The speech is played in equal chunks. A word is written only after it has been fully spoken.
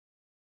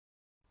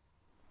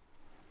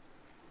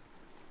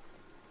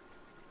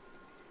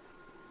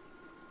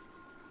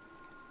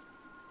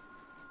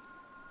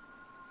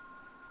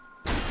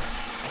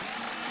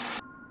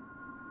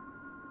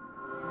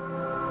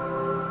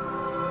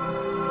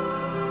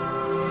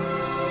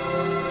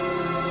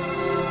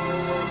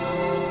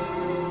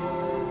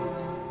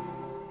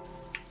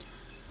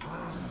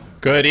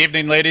Good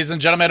evening, ladies and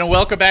gentlemen, and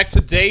welcome back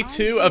to day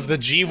 2 of the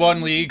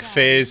G1 League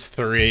Phase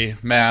 3.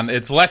 Man,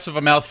 it's less of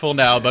a mouthful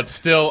now, but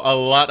still a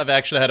lot of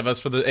action ahead of us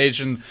for the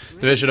Asian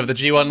division of the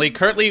G1 League.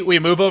 Currently, we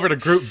move over to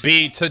Group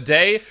B.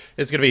 Today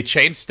is going to be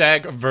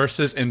Chainstack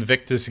versus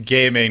Invictus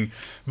Gaming.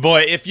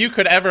 Boy, if you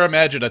could ever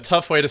imagine a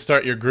tough way to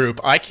start your group,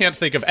 I can't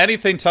think of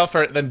anything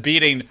tougher than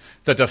beating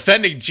the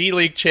defending G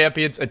League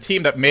champions, a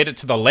team that made it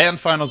to the LAN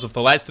finals of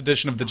the last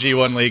edition of the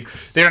G1 League,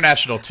 the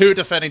International 2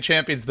 defending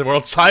champions, the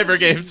World Cyber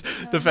Games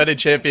defending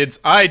champions,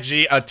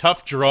 IG, a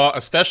tough draw,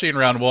 especially in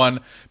round 1.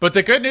 But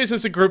the good news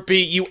is in Group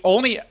B, you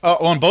only,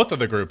 on both of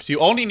the groups, you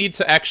only need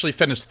to actually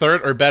finish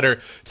 3rd or better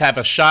to have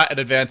a shot at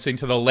advancing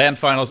to the LAN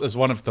finals as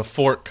one of the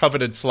 4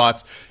 coveted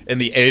slots in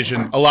the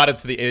Asian, allotted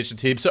to the Asian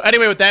team. So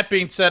anyway, with that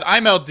being said,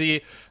 I'm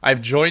LD.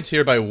 I'm joined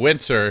here by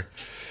Winter.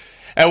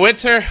 And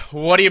Winter,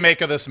 what do you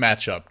make of this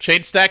matchup?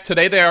 Chainstack,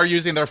 today they are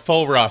using their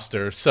full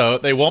roster, so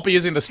they won't be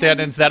using the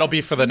stand-ins. That'll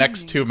be for the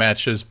next 2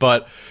 matches,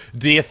 but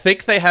do you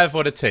think they have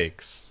what it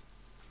takes?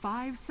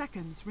 5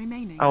 seconds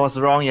remaining. I was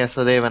wrong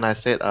yesterday when I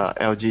said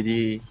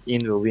LGD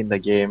in will win the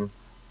game.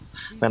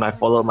 When I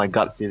followed my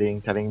gut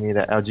feeling telling me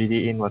that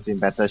LGD in was in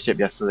better shape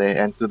yesterday,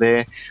 and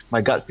today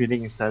my gut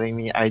feeling is telling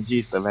me IG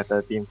is the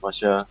better team for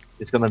sure.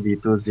 It's gonna be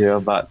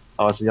 2-0, but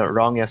I was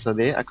wrong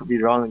yesterday. I could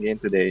be wrong again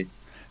today.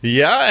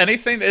 Yeah,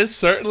 anything is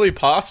certainly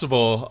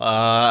possible.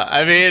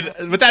 I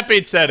mean, with that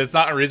being said, it's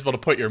not unreasonable to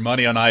put your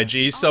money on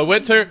IG. So,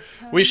 Winter,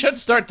 we should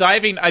start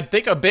diving, I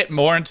think, a bit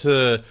more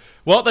into,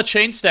 well, the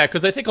Chainstack,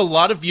 because I think a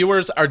lot of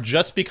viewers are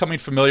just becoming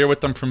familiar with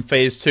them from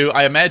Phase 2.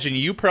 I imagine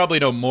you probably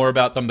know more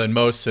about them than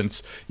most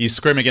since you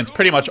scrim against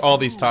pretty much all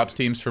these top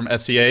teams from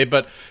SEA.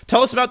 But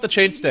tell us about the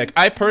Chainstack.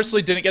 I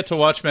personally didn't get to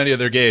watch many of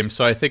their games,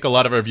 so I think a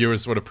lot of our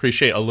viewers would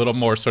appreciate a little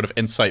more sort of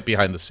insight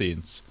behind the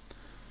scenes.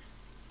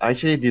 I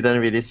actually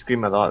didn't really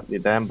scream a lot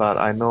with them, but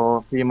I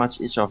know pretty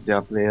much each of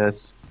their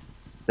players.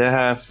 They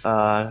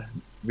have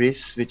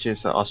Riz, which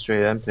is an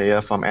Australian player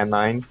from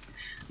N9.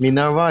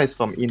 Minerva is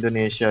from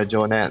Indonesia,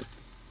 Jonet.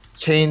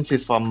 Chains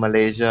is from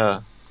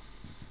Malaysia.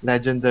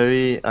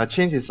 Legendary,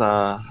 Chains is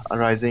a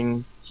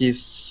rising. He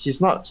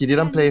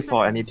didn't play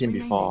for any team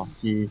before.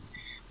 He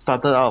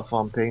started out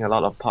from playing a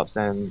lot of pubs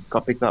and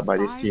got picked up by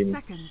this team.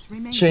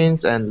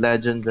 Chains and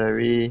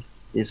Legendary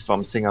is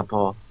from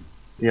Singapore.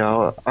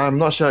 Yeah, I'm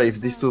not sure if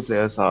these 2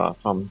 players are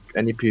from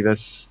any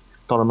previous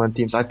tournament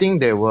teams. I think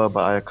they were,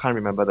 but I can't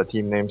remember the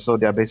team name. So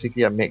they're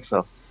basically a mix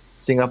of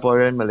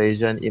Singaporean,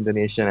 Malaysian,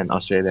 Indonesian, and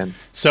Australian.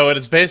 So it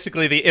is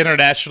basically the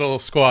international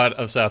squad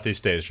of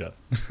Southeast Asia.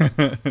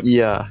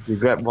 Yeah, you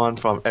grab one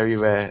from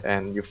everywhere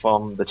and you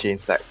form the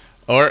Chainstack.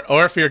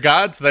 Or if you're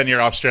gods, then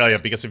you're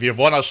Australian, because if you have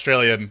one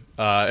Australian,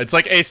 it's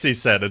like AC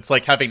said, it's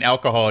like having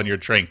alcohol in your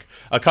drink.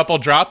 A couple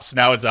drops,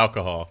 now it's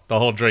alcohol. The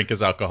whole drink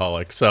is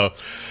alcoholic. So,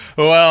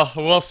 well,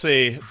 we'll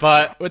see.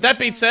 But with that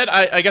being said,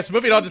 I guess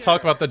moving on to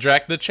talk about the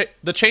draft, the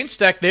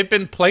Chainstack, they've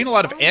been playing a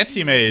lot of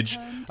anti-mage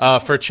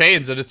for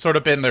Chains, and it's sort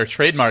of been their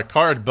trademark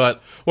card,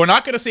 but we're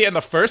not going to see it in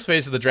the first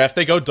phase of the draft.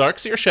 They go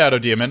Darkseer Shadow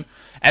Demon,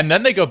 and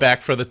then they go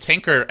back for the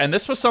Tinker, and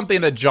this was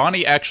something that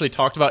Johnny actually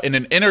talked about in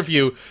an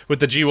interview with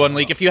the G1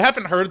 League. If you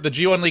haven't heard, the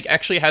G1 League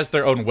actually has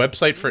their own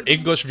website for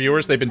English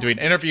viewers. They've been doing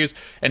interviews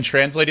and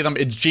translating them.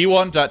 It's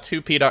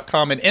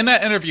g1.2p.com, and in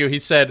that interview, he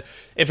said,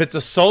 if it's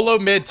a solo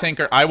mid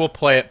Tinker, I will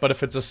play it, but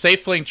if it's a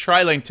safe lane,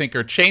 tri-lane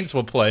Tinker, Chains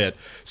will play it.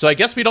 So I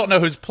guess we don't know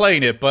who's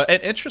playing it, but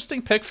an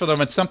interesting pick for them.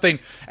 It's something,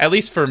 at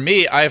least for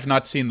me, I have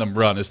not seen them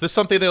run. Is this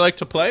something they like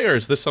to play, or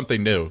is this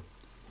something new?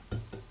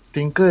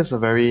 Tinker is a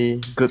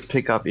very good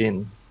pickup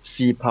in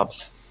C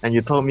pubs, and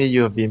you told me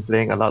you have been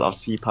playing a lot of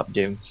C pub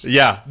games.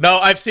 Yeah, no,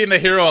 I've seen the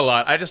hero a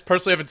lot. I just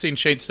personally haven't seen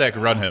Chainstack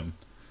run him.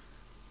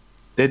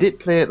 They did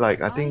play it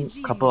like, I think,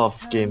 a couple of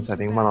games, I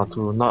think 1 or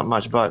 2, not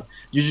much, but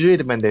usually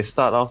when they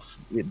start off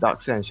with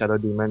Darkseer and Shadow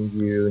Demon,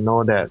 you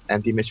know that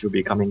anti-mage will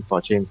be coming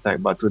for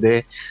Chainstack, but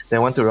today they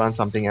want to run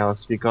something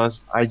else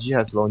because IG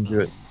has Lone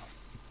Druid.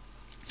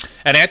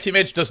 And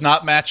Anti-Mage does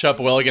not match up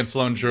well against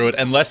Lone Druid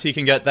unless he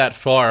can get that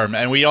farm,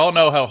 and we all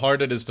know how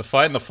hard it is to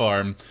find the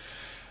farm.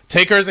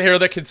 Tinker is a hero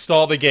that can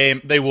stall the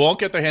game. They won't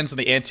get their hands on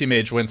the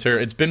Anti-Mage, Winter.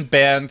 It's been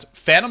banned.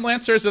 Phantom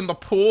Lancer is in the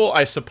pool,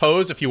 I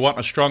suppose. If you want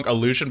a strong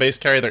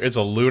illusion-based carry, there is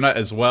a Luna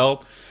as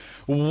well.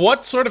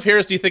 What sort of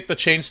heroes do you think the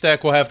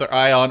Chainstack will have their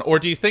eye on? Or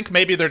do you think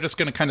maybe they're just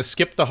going to kind of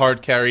skip the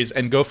hard carries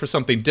and go for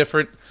something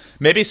different?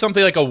 Maybe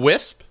something like a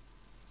Wisp?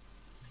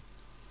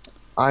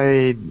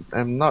 I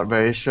am not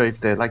very sure if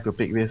they like to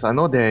pick this. I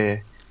know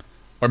they...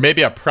 Or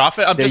maybe a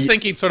Prophet? I'm just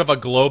thinking sort of a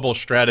global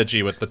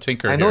strategy with the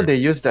Tinker I know here. they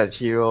use that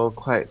hero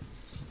quite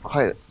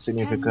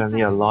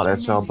significantly a lot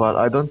as well, but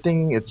I don't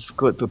think it's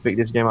good to pick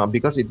this game up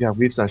because if you have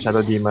Whips and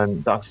Shadow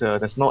Demon, Darkseer,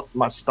 there's not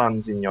much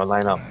stuns in your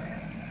lineup.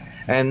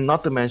 And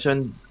not to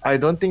mention, I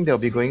don't think they'll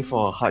be going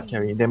for a hard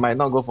carry. They might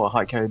not go for a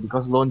hard carry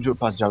because Lone Druid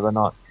plus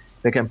Juggernaut,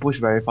 they can push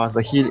very fast.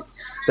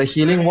 The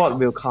healing ward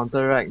will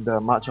counteract the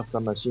March of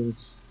the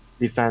Machines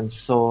defense,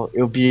 so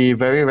it'll be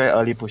very, very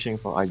early pushing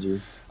for IG.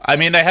 I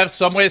mean, they have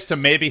some ways to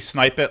maybe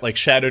snipe it, like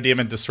Shadow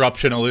Demon,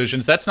 Disruption,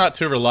 Illusions. That's not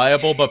too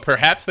reliable, but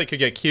perhaps they could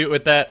get cute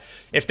with that.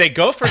 If they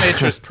go for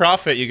Nature's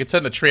Prophet, you could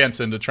send the Trance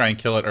in to try and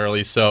kill it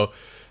early. So,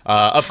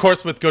 of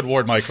course, with good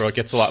ward micro, it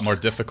gets a lot more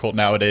difficult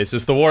nowadays.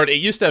 Is the ward, it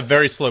used to have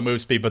very slow move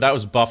speed, but that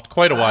was buffed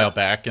quite a while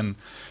back. And,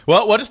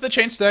 well, what is the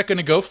Chain Stack going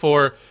to go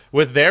for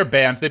with their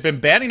bans? They've been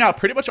banning out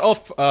pretty much all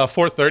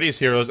 430s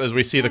heroes, as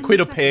we see the Queen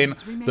of Pain,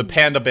 the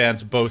Panda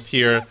bans both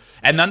here.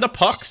 And then the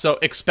Puck, so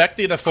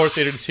expecting the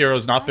 430s hero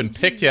has not been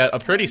picked yet. A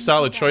pretty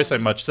solid choice, I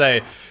must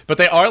say. But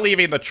they are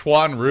leaving the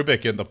Chuan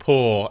Rubik in the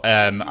pool,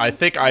 and I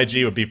think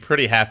IG would be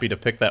pretty happy to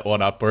pick that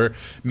one up, or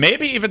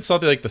maybe even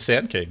something like the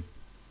Sand King.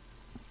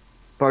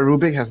 But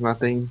Rubik has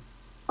nothing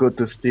good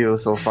to steal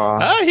so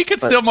far. He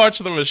can still march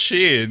the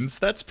machines.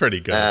 That's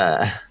pretty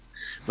good.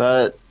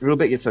 But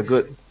Rubik is a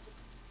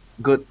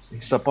good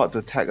support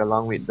to tag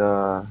along with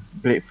the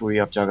Blade Fury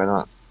of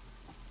Juggernaut.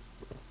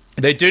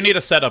 They do need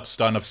a setup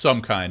stun of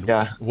some kind,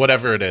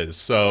 whatever it is.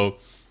 So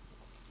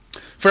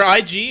for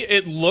IG,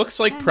 it looks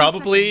like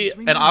probably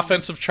an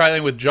offensive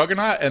tri-lane with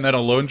Juggernaut and then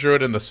a Lone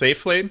Druid in the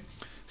safe lane.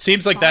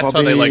 Seems like that's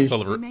how they like to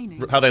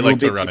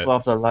run it.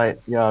 Of the Light,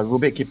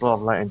 Rubik, Keeper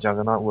of Light, and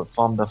Juggernaut would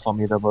form the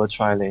formidable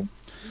tri-lane.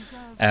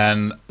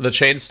 And the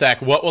Chain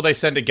Stack, what will they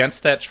send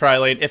against that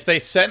tri-lane? If they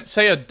sent,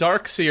 say, a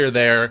Darkseer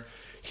there,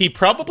 he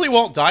probably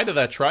won't die to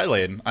that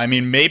tri-lane. I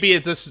mean, maybe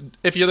it's this,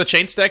 if you're the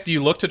Chain Stack, do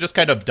you look to just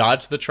kind of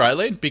dodge the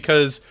tri-lane?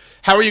 Because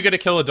how are you going to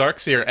kill a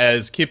Darkseer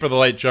as Keeper of the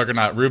Light,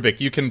 Juggernaut, Rubik?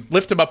 You can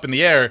lift him up in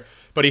the air,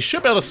 but he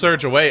should be able to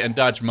surge away and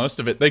dodge most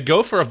of it. They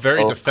go for a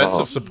very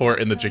defensive support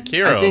in the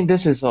Jakiro. I think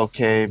this is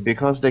okay,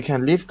 because they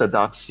can leave the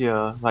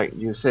Darkseer, like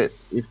you said,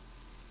 if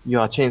you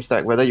are Chain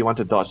Stack, whether you want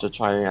to dodge the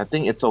tri-lane. I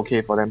think it's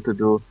okay for them to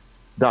do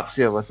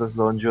Darkseer versus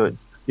Lone Druid.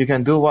 You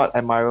can do what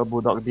Admiral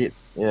Bulldog did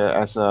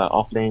as a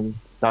off-lane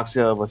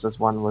Darkseer versus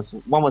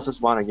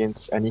one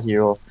against any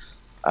hero.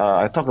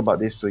 I talked about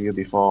this to you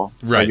before.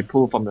 Right. You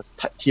pull from the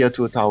tier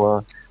 2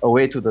 tower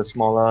away to the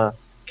smaller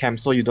camp,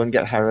 so you don't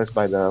get harassed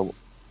by the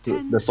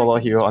solo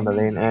hero on the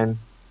lane. And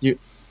you,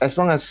 as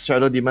long as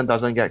Shadow Demon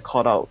doesn't get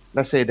caught out,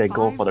 let's say they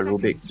go for the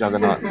Rubik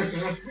Juggernaut,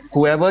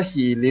 whoever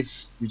he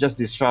leaves, you just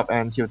disrupt,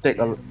 and he'll take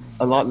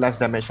a lot less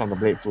damage from the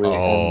Blade Fury.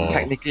 And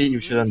technically, you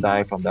shouldn't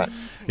die from that.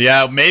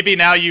 Yeah, maybe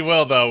now you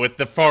will, though, with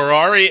the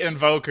Ferrari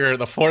Invoker,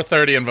 the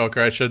 430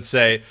 Invoker, I should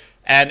say.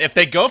 And if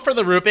they go for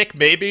the Rubik,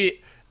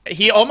 maybe...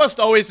 He almost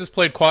always has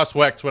played Quas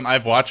Wex when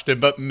I've watched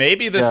him, but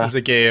maybe this is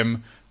a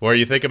game where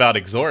you think about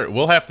Exhort.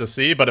 We'll have to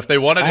see, but if they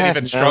wanted an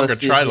even stronger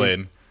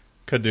tri-lane,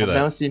 could do that. I've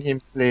never seen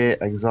him play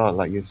Exhort,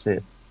 like you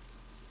said.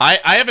 I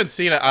haven't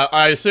seen it.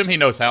 I assume he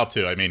knows how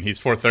to. I mean, he's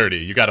 430.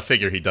 You got to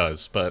figure he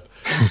does. But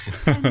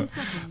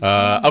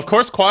of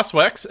course, Quas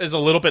Wex is a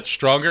little bit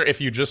stronger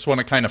if you just want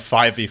to kind of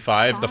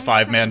 5v5. The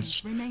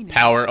 5-man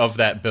power of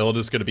that build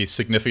is going to be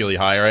significantly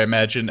higher, I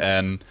imagine.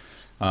 And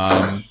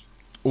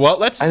well,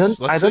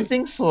 let's. I don't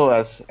think so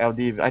as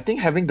LD. I think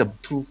having the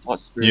 2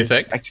 Forge Spirits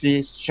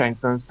actually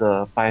strengthens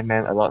the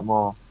 5-man a lot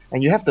more.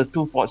 And you have the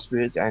 2 Forge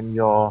Spirits, and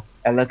your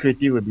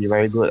Alacrity will be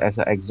very good as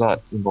an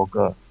Exhort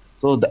Invoker.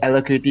 So the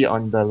Alacrity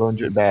on the Lone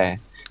Druid Bear,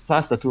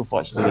 plus the 2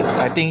 Forge Spirits,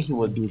 I think he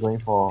would be going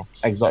for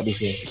Exhort this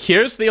game.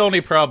 Here's the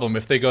only problem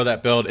if they go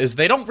that build, is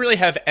they don't really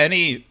have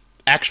any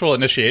actual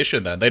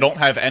initiation then. They don't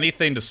have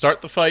anything to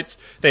start the fights.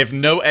 They have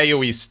no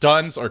AoE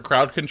stuns or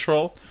crowd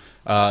control.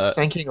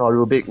 Tanking or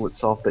Rubik would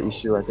solve the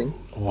issue, I think.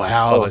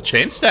 Wow, the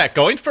Chain Stack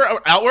going for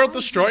Outworld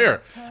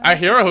Destroyer. Our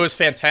hero who is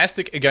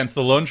fantastic against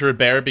the Lone Druid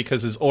Bear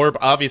because his orb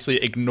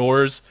obviously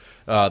ignores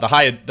the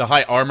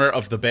high armor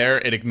of the bear.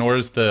 It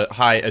ignores the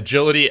high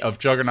agility of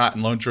Juggernaut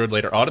and Lone Druid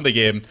later on in the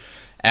game.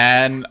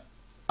 And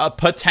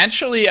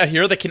potentially a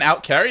hero that can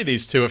outcarry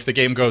these two if the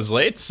game goes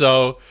late.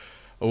 So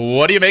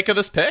what do you make of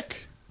this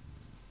pick?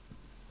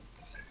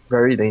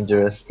 Very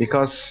dangerous,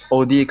 because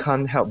OD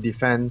can't help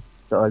defend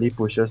the early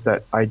pushes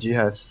that IG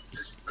has.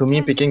 To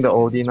me, picking the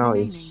OD now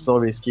is so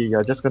risky.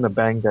 You're just gonna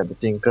bang that the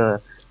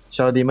Tinker,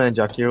 Shadow Demon, and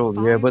Jakiro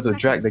will be able to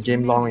drag the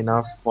game long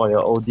enough for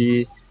your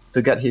OD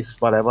to get his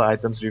whatever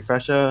items,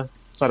 Refresher,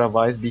 Side of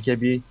Ice,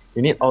 BKB.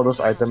 You need all those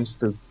items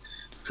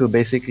to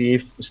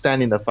basically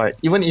stand in the fight.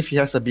 Even if he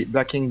has a bit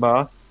Black King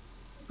bar,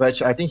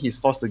 which I think he's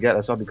forced to get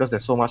as well, because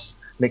there's so much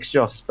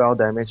mixture of spell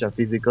damage and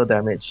physical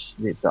damage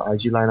with the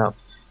IG lineup.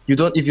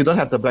 If you don't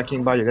have the Black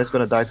King bar, you're just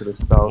gonna die to the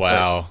spell.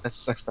 Wow. So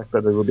that's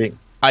expected the Rubik.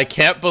 I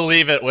can't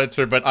believe it,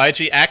 Winter, but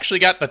IG actually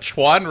got the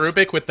Chuan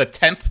Rubik with the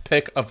 10th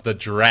pick of the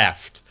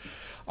draft.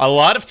 A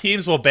lot of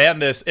teams will ban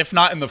this, if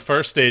not in the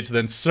first stage,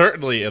 then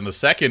certainly in the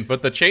second,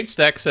 but the Chain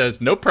Stack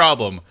says, no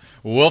problem,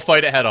 we'll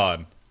fight it head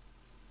on.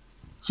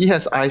 He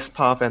has Ice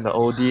Path and the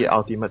OD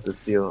ultimate to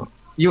steal.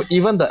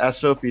 Even the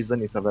Astral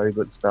Prison is a very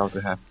good spell to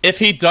have. If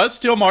he does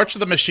steal March of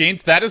the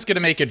Machines, that is going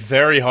to make it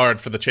very hard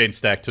for the Chain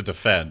Stack to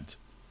defend.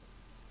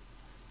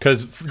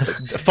 Because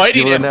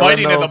fighting in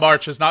know. the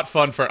March is not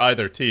fun for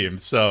either team,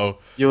 so...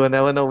 You will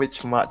never know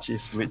which match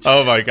is which.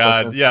 Oh my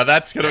god, yeah,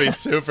 that's going to be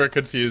super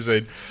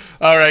confusing.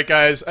 Alright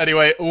guys,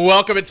 anyway,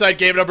 welcome inside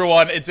game number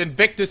 1. It's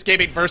Invictus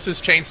Gaming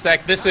versus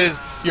Chainstack. This is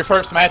your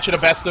first match in a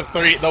best of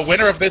 3. The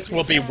winner of this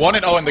will be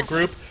 1-0 in the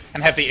group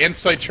and have the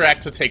inside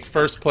track to take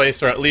first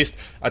place, or at least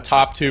a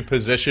top 2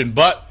 position.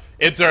 But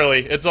it's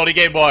early, it's only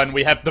game 1.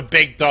 We have the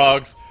big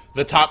dogs,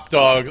 the top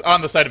dogs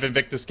on the side of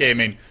Invictus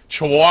Gaming.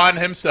 Chuan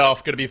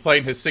himself going to be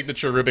playing his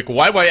signature Rubik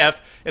YYF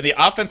in the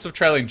offensive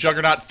trailing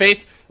Juggernaut.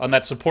 Faith on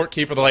that support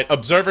keeper, the light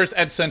observers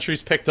and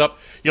sentries picked up.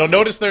 You'll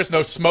notice there's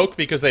no smoke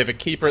because they have a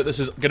keeper. This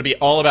is going to be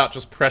all about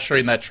just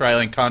pressuring that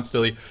trailing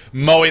constantly,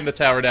 mowing the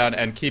tower down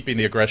and keeping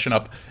the aggression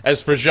up.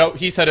 As for Zhou,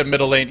 he's headed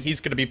middle lane. He's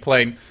going to be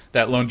playing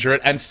that lone druid.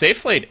 And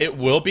safe lane, it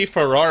will be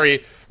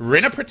Ferrari.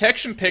 Rina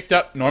protection picked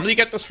up. Normally you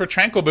get this for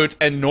Tranquil Boots,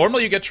 and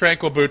normally you get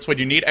Tranquil Boots when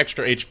you need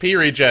extra HP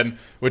regen,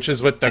 which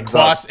is with the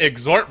Quas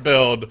Exhort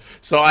build.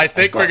 So I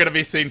think we're going to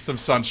be seeing some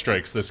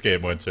Sunstrikes this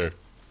game, Winter.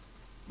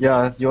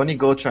 Yeah, you only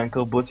go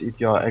Tranquil Boots if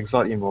you're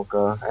Exhort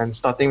Invoker, and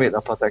starting with a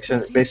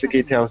protection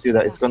basically tells you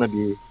that it's gonna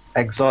be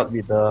Exhort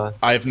with the...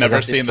 I've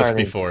never seen this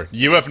before.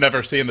 You have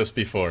never seen this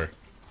before.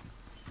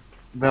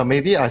 Well,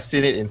 maybe I've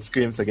seen it in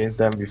scrims against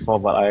them before,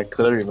 but I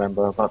couldn't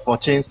remember. But for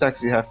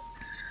Chainstacks, we have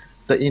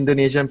the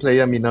Indonesian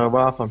player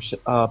Minerva from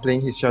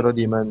playing his Shadow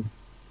Demon,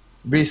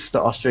 Brice,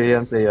 the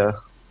Australian player,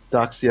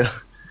 Darkseer,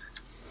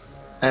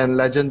 and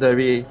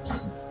legendary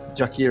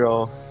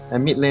Jakiro,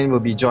 and mid lane will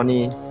be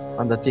Johnny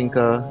on the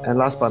Tinker, and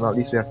last but not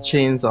least we have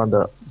Chains on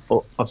the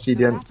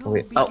Obsidian,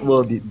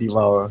 Outworld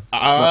Devourer.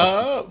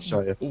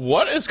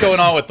 What is going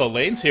on with the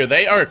lanes here?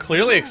 They are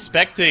clearly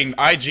expecting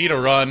IG to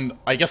run,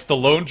 I guess, the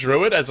Lone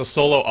Druid as a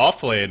solo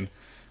off lane,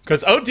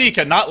 because OD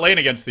cannot lane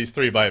against these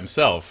 3 by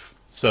himself,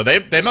 so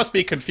they must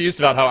be confused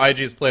about how IG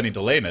is planning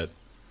to lane it.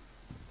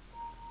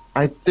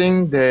 I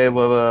think they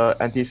were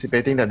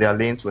anticipating that their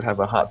lanes would have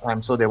a hard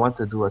time, so they want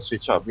to do a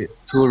switch up with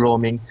 2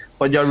 roaming,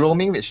 but you're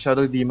roaming with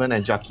Shadow Demon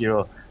and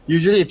Jakiro.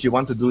 Usually if you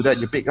want to do that,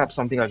 you pick up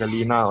something like a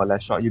Lina or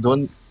Lashot. You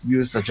don't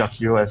use a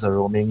Jakiro as a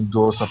roaming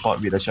dual support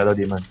with a Shadow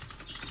Demon.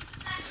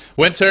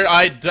 Winter,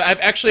 I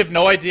actually have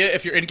no idea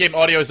if your in-game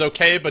audio is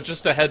okay, but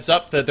just a heads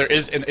up that there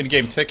is an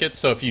in-game ticket,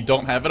 so if you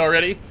don't have it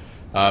already,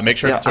 make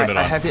sure to turn it on.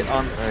 I have it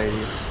on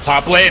already.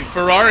 Top lane,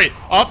 Ferrari,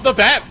 off the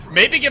bat,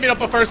 maybe giving up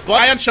a first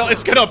blood. Ion Shell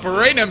is going to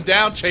bring him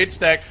down,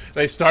 Chainstack.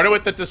 They started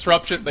with the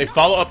Disruption, they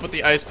follow up with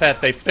the Ice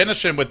Path, they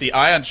finish him with the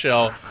Ion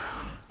Shell.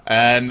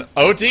 And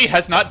OD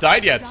has not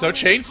died yet, so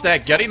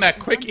Chainstack getting that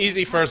quick,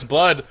 easy first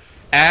blood.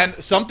 And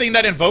something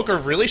that Invoker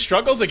really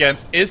struggles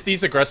against is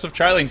these aggressive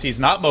trilings. He's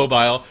not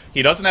mobile,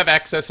 he doesn't have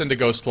access into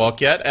Ghost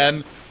Walk yet,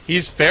 and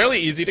he's fairly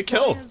easy to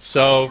kill.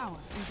 So,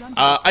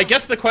 I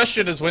guess the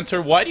question is, Winter,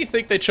 why do you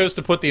think they chose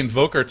to put the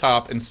Invoker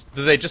top, and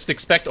do they just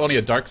expect only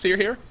a Darkseer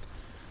here?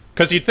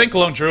 Because you'd think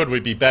Lone Druid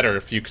would be better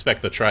if you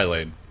expect the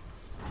tri-lane.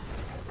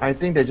 I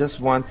think they just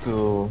want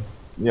to,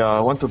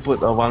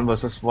 put a 1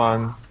 versus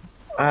 1.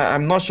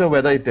 I'm not sure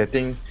whether if they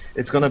think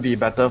it's gonna be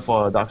better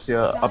for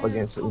Darkseer up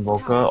against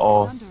Invoker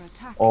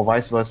or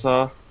vice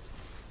versa.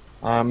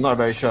 I'm not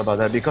very sure about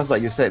that because,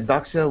 like you said,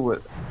 Darkseer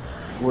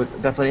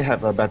would definitely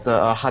have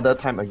a harder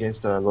time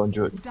against the Lone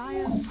Druid.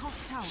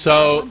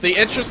 So the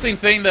interesting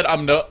thing that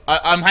I'm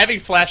having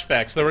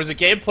flashbacks. There was a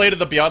game played at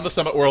the Beyond the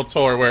Summit World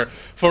Tour where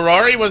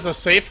Ferrari was a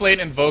safe lane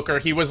Invoker.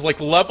 He was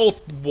like level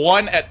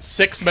 1 at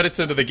 6 minutes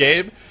into the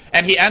game,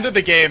 and he ended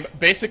the game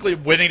basically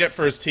winning it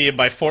for his team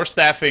by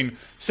 4-staffing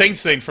Sing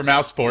Sing from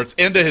Mouse Sports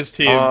into his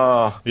team.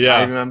 Oh, yeah.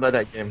 I remember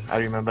that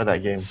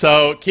game.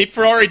 So keep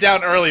Ferrari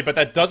down early, but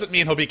that doesn't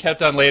mean he'll be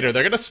kept on later.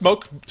 They're gonna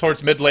smoke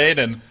towards mid lane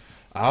and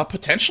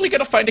potentially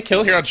gonna find a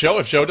kill here on Zhou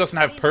if Zhou doesn't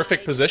have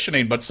perfect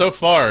positioning. But so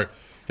far,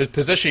 his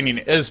positioning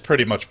is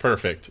pretty much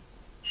perfect.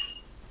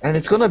 And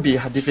it's gonna be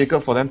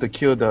difficult for them to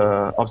kill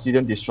the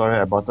Obsidian Destroyer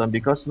at bottom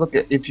because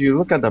if you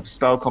look at the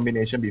spell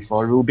combination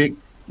before, Rubik,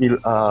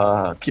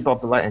 Keep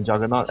Up the Light and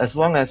Juggernaut, as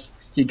long as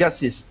he gets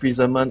his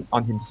Prisonment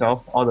on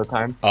himself all the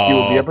time, he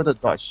will be able to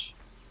dodge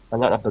a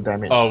lot of the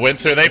damage. Oh,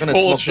 Winter, they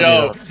fooled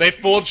Zhou. They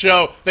fooled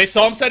Zhou. They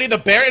saw him setting the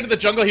bear into the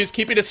jungle. He was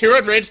keeping his hero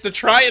in range to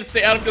try and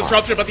stay out of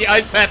Disruption, but the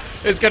Ice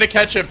Path is going to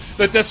catch him.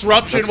 The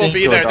Disruption will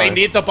be there. They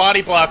need the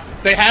body block.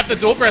 They have the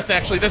Dual Breath,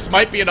 actually. This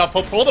might be enough.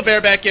 He'll pull the bear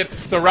back in.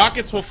 The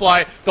rockets will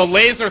fly. The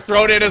laser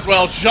thrown in as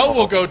well. Zhou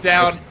will go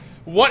down.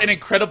 What an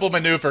incredible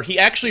maneuver. He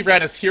actually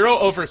ran his hero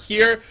over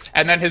here,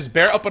 and then his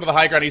bear up onto the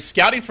high ground. He's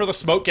scouting for the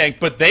smoke gank,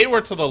 but they were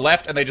to the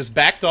left, and they just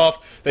backed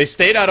off. They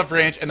stayed out of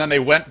range, and then they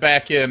went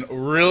back in.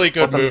 Really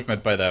good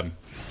movement by them.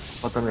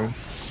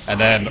 And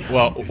then,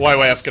 well,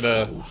 YYF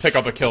gonna pick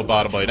up a kill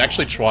bottom lane.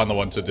 Actually, Chuan the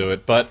one to do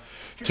it, but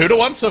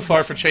 2-1 so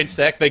far for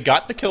Chainstack. They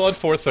got the kill on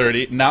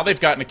 430. Now they've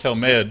gotten a kill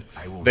mid.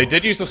 They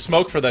did use the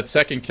smoke for that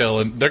second kill,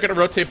 and they're gonna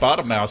rotate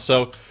bottom now.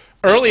 So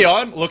early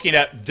on, looking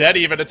at dead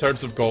even in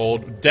terms of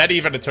gold, dead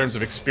even in terms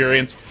of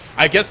experience.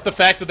 I guess the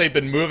fact that they've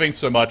been moving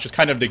so much just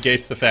kind of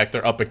negates the fact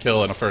they're up a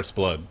kill and a first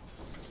blood.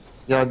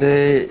 Yeah,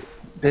 they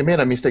they made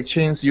a mistake.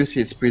 Chains used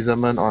his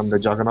Prismament on the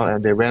Juggernaut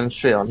and they went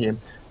straight on him.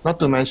 Not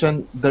to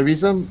mention, the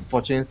reason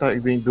for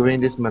Chainstack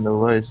doing this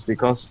maneuver is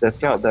because they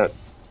felt that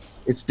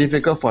it's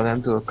difficult for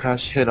them to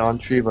crash head-on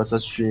 3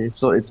 versus 3,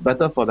 so it's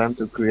better for them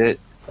to create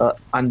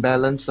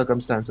unbalanced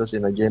circumstances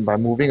in the game by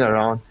moving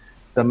around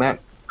the map,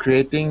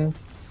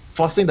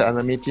 forcing the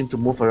enemy team to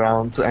move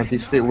around to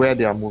anticipate where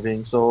they are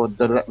moving, so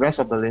the rest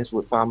of the lanes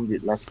would farm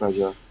with less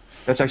pressure.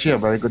 That's actually a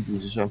very good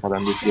decision for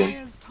them this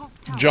game.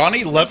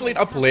 Johnny leveling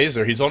up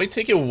Laser. He's only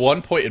taken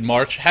 1 point in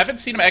March. Haven't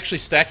seen him actually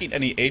stacking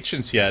any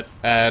Ancients yet,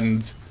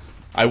 and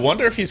I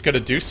wonder if he's going to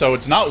do so.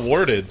 It's not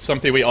warded,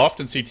 something we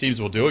often see teams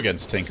will do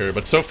against Tinker,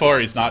 but so far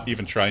he's not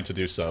even trying to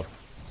do so.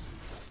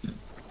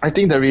 I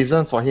think the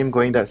reason for him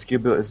going that skill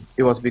build is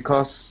it was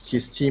because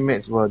his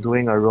teammates were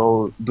doing a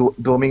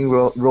roaming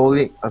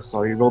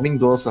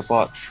dual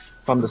support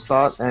from the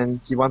start, and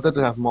he wanted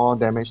to have more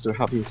damage to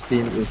help his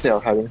team instead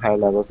of having higher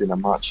levels in the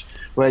March.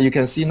 Where you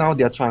can see now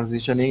they're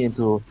transitioning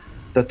into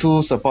the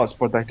 2 supports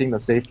protecting the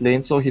safe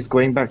lane, so he's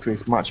going back to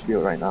his March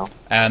build right now.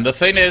 And the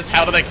thing is,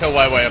 how do they kill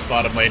YYF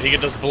bottom lane? He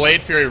can just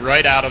Blade Fury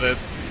right out of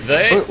this.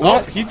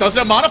 He doesn't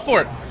have mana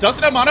for it.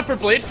 Doesn't have mana for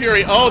Blade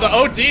Fury. Oh, the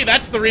OD,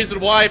 that's the reason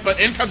why, but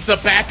in comes the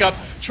backup.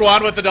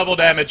 Chuan with the double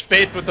damage,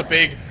 Faith with the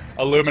big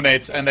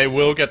illuminates, and they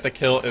will get the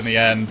kill in the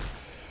end.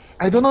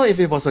 I don't know if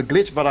it was a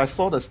glitch, but I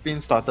saw the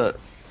spin started.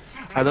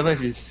 I don't know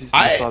if you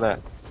saw that.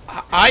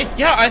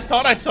 Yeah, I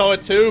thought I saw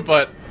it too,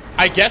 but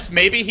I guess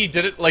maybe he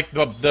did it like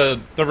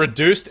the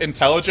reduced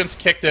intelligence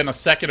kicked in a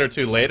second or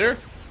two later.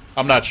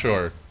 I'm not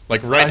sure.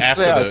 Like right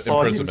after the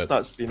imprisonment. I saw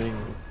him start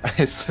spinning.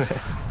 I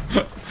swear.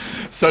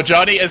 So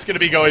Johnny is going to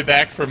be going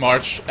back for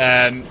March,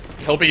 and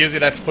he'll be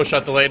using that to push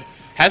out the lane.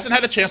 Hasn't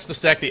had a chance to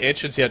stack the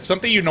Ancients yet.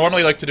 Something you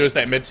normally like to do as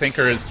that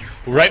mid-tinker is,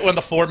 right when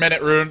the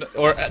 4-minute rune,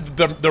 or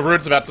the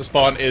rune's about to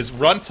spawn, is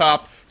run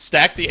top,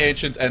 stack the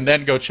Ancients, and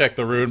then go check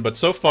the rune. But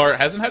so far,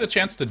 hasn't had a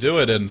chance to do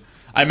it, and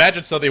I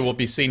imagine something we'll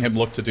be seeing him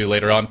look to do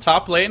later on.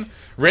 Top lane,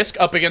 Risk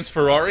up against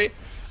Ferrari.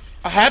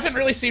 I haven't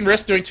really seen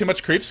Risk doing too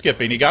much creep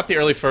skipping. He got the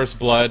early first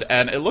blood,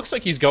 and it looks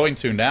like he's going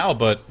to now,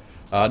 but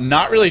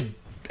not really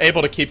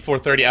able to keep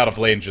 430 out of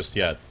lane just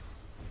yet.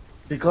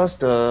 Because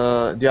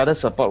the other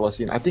support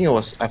was in, I think it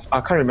was, I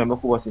can't remember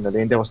who was in the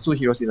lane. There was 2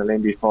 heroes in the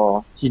lane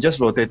before. He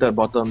just rotated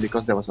bottom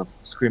because there was a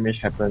scrimmage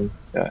happen.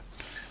 Yeah.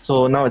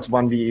 So now it's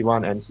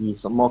 1v1 and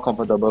he's more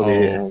comfortable with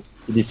it, and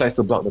he decides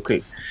to block the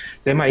creep.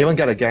 They might even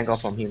get a gank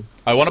off from him.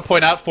 I want to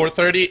point out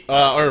 430,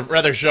 or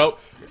rather Zhou,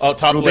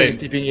 top Rubik lane. is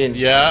tipping in.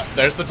 Yeah,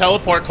 there's the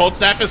teleport, Cold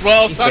Snap as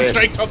well,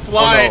 Sunstrike to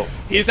fly. Oh, no.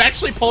 He's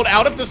actually pulled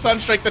out of the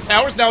Sunstrike. The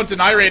tower's now in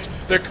deny range.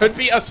 There could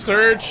be a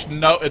surge.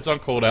 No, it's on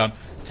cooldown.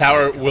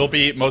 Tower will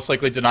be most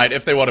likely denied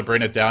if they want to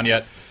bring it down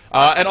yet.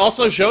 And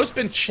also, Zhou's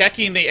been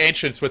checking the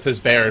Ancients with his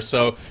bear,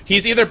 so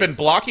he's either been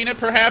blocking it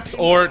perhaps,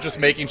 or just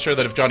making sure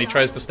that if Johnny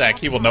tries to stack,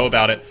 he will know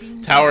about it.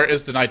 Tower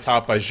is denied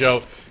top by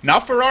Zhou. Now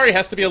Ferrari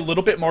has to be a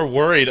little bit more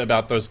worried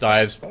about those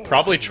dives.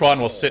 Probably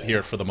Chuan will sit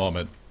here for the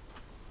moment.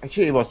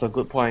 Actually, it was a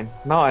good point.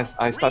 Now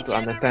I start to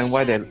understand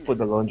why they put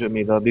the Lone Druid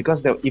middle,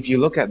 because if you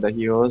look at the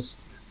heroes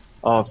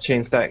of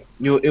Chain Stack,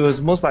 it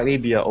was most likely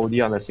be a OD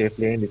on the safe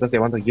lane because they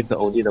want to give the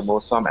OD the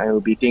most farm, and it will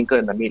be Tinker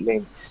in the mid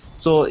lane.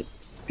 So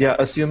they are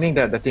assuming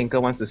that the Tinker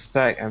wants to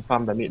stack and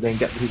farm the mid lane,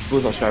 get his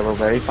boost of travel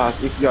very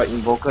fast. If you are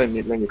Invoker in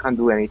mid lane, you can't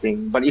do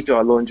anything. But if you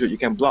are Lone Druid, you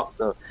can block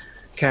the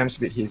camps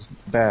with his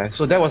bear.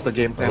 So that was the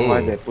game plan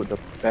why they put the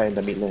bear in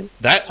the mid lane.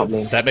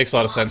 That makes a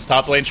lot of sense.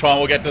 Top lane Chuan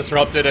will get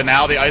disrupted, and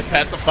now the Ice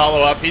Path to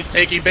follow up. He's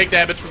taking big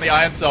damage from the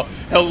Ion Cell.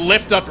 He'll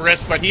lift up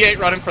Risk, but he ain't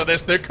running for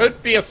this. There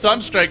could be a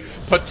Sunstrike,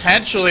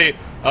 potentially.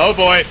 Oh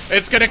boy,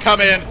 it's gonna come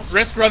in.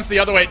 Risk runs the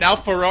other way. Now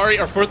Ferrari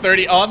or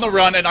 430 on the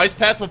run, and Ice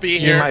Path will be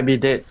here. He might be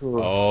dead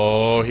too.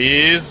 Oh,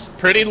 he's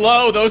pretty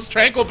low. Those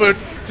Tranquil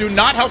Boots do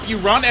not help you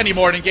run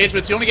anymore in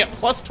engagements. You only get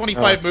plus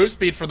 25 move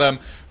speed for them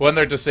when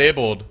they're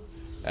disabled.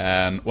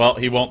 And, well,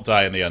 he won't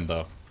die in the end,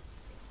 though.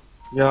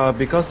 Yeah,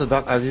 because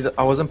the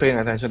I wasn't paying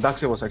attention.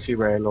 Darkseer was actually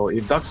very low.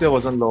 If Darkseer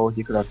wasn't low,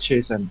 he could have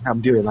chased and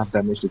helped deal enough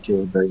damage to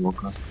kill Barry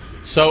Mocha.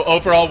 So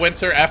overall,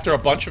 Winter, after a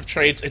bunch of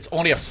trades, it's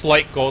only a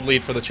slight gold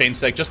lead for the Chain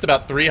Stack, just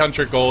about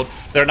 300 gold.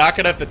 They're not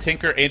going to have the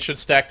Tinker Ancient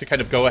stack to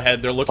kind of go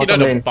ahead. They're looking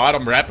at a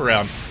bottom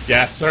wraparound.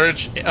 Yeah,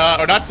 Surge,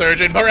 or not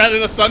Surgeon, but rather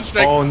the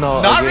Sunstrike. Oh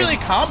no, not really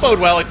comboed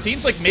well. It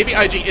seems like maybe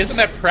IG isn't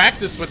that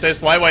practiced with this.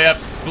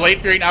 YYF, Blade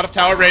Fury out of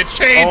tower range,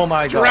 Chains,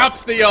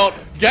 drops the ult,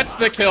 gets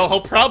the kill. He'll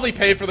probably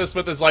pay for this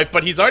with his life,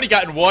 but he's already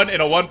gotten one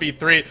in a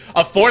 1v3,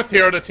 a 4th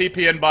hero to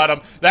TP in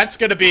bottom. That's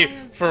going to be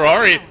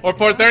Ferrari, or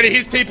 430.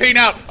 He's TPing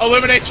out.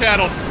 Illuminate channel.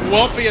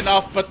 Won't be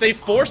enough, but they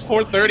force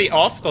 430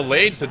 off the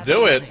lane to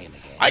do it.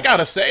 I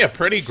gotta say, a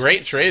pretty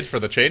great trade for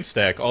the Chain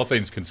Stack, all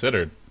things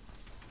considered.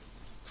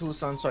 2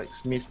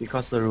 Sunstrikes missed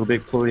because the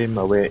Rubik pulled him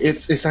away.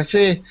 It's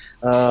actually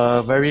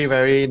a very,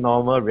 very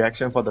normal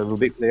reaction for the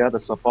Rubik player, the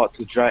support,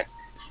 to drag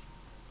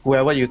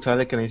whoever you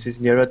telekinesis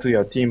nearer to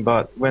your team,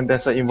 but when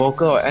there's an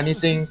Invoker or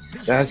anything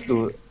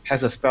that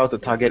has a spell to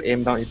target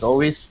aim down, it's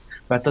always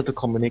better to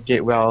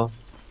communicate well,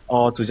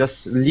 or to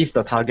just leave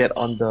the target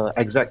on the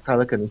exact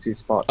telekinesis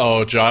spot.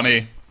 Oh,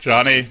 Johnny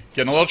Johnny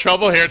getting a little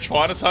trouble here.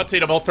 Chuan is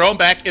hunting him. He'll throw him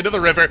back into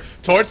the river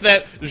towards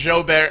that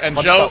Zhou bear. And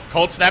Zhou,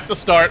 cold snap to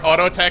start.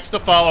 Auto attacks to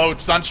follow.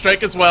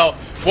 Sunstrike as well.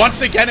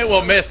 Once again, it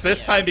will miss.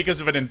 This time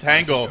because of an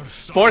entangle.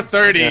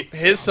 430.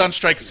 His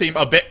Sunstrikes seem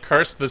a bit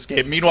cursed this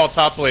game. Meanwhile,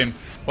 top lane,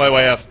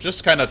 YYF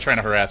just kind of trying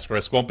to harass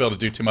Risk. Won't be able to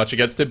do too much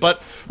against it.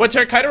 But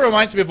Winter kind of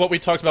reminds me of what we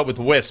talked about with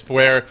Wisp,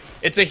 where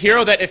it's a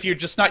hero that if you're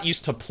just not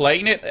used to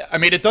playing it, I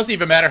mean, it doesn't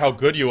even matter how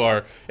good you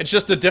are. It's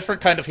just a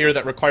different kind of hero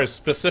that requires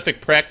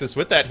specific practice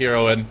with that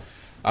hero. And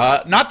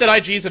not that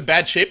IG's in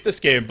bad shape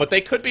this game, but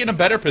they could be in a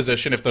better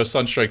position if those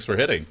Sunstrikes were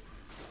hitting.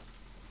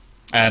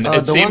 And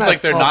it seems like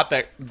they're not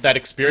that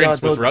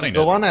experienced with running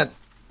it.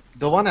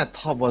 The one at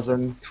top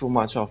wasn't too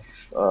much of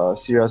a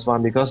serious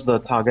one because the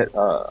target,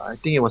 I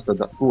think it was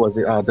who was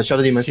it? The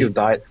Shadow Demon who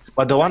died,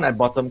 but the one at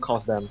bottom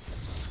cost them.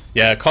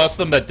 Yeah, it cost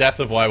them the death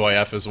of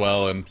YYF as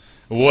well, and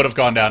would have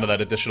gone down to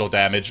that additional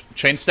damage.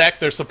 Chain Stack,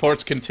 their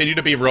supports continue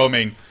to be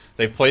roaming.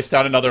 They've placed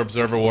down another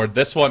Observer Ward.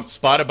 This one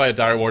spotted by a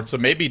Dire Ward, so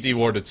maybe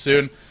dewarded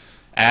soon.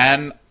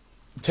 And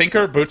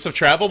Tinker, Boots of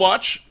Travel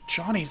Watch.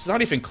 Johnny's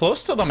not even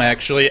close to them,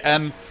 actually,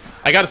 and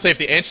I gotta say, if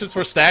the Ancients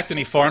were stacked and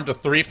he farmed a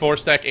 3-4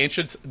 stack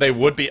Ancients, they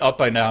would be up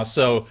by now.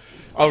 So,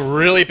 a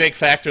really big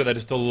factor that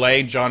is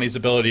delaying Johnny's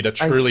ability to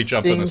truly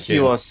jump in this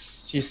game.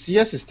 His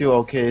CS is still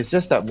okay. It's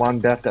just that one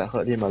death that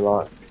hurt him a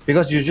lot.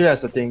 Because usually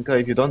as a Tinker,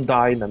 if you don't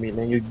die in the mid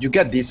lane, you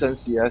get decent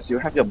CS, you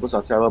have your boost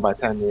of travel by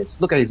 10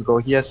 minutes. Look at his goal,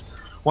 he has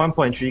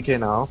 1.3k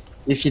now.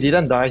 If he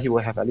didn't die, he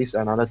would have at least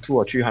another 200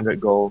 or 300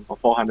 gold or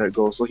 400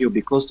 gold, so he'll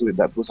be close to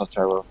that boost of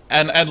travel.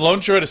 And Lone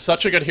Druid is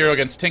such a good hero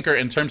against Tinker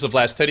in terms of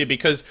last hit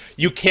because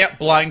you can't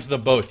blind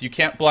them both. You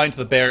can't blind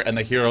the bear and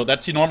the hero.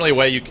 That's normally a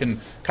way you can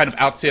kind of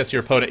out-CS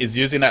your opponent, is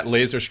using that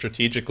laser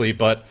strategically,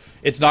 but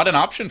it's not an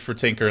option for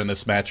Tinker in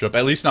this matchup,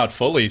 at least not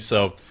fully.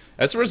 So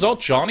as a result,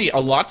 Johnny a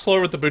lot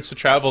slower with the boots of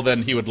travel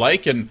than he would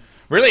like, and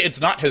really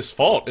it's not his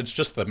fault. It's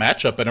just the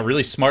matchup and a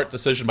really smart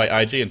decision by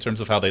IG in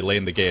terms of how they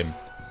lane the game.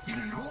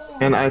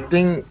 And I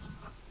think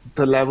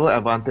the level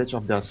advantage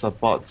of their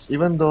supports,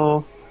 even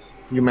though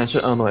you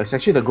mentioned, oh no, it's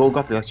actually the gold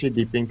gap is actually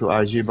dipping to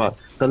IG, but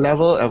the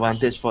level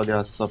advantage for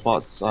their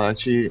supports are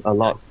actually a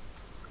lot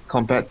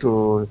compared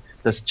to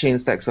the chain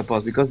stack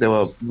supports because they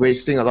were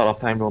wasting a lot of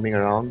time roaming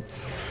around.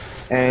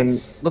 And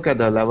look at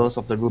the levels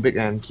of the Rubik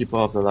and Keeper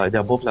of the Light.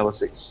 They're both level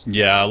 6.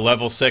 Yeah,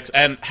 level 6.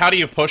 And how do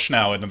you push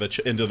now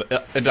into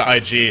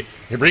IG?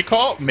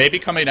 Recall maybe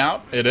coming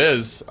out. It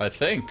is, I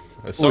think.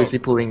 So, is he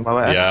pulling?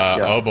 Yeah.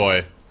 Oh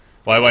boy.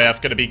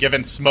 YYF going to be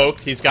given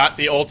smoke. He's got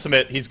the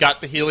ultimate. He's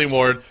got the healing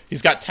ward.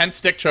 He's got 10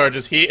 stick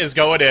charges. He is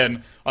going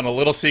in on a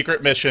little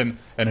secret mission.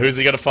 And who's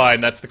he going to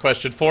find? That's the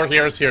question. 4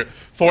 heroes here.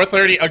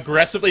 430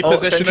 aggressively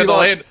positioned in the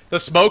lane. The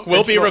smoke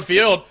will be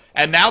revealed.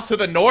 And now to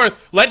the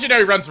north,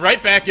 Legendary runs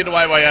right back into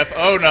YYF.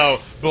 Oh no,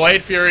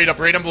 Blade Fury to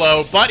bring him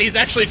low, but he's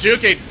actually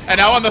juking. And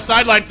now on the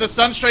sidelines, the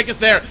Sunstrike is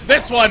there.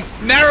 This one,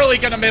 narrowly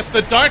gonna miss.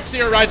 The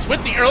Darkseer arrives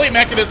with the early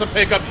mechanism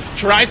pickup,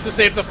 tries to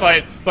save the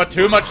fight, but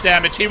too much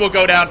damage. He will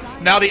go down.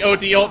 Now the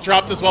OD ult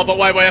dropped as well, but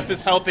YYF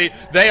is healthy.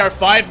 They are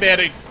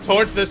 5-manning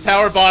towards this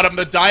tower bottom.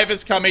 The dive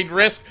is coming.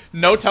 Risk,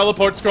 no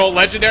teleport scroll.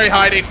 Legendary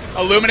hiding.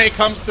 Illuminate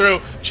comes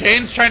through.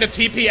 Chain's trying to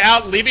TP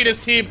out, leaving his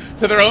team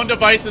to their own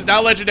devices.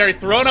 Now Legendary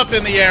thrown up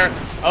in the air.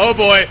 Oh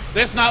boy,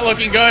 this not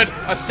looking good.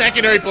 A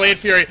secondary Blade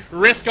Fury.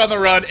 Risk on the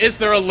run. Is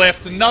there a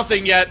lift?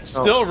 Nothing yet.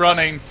 Still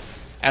running.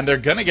 And they're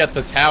gonna get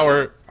the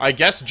tower. I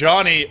guess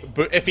Johnny,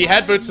 if he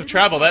had Boots of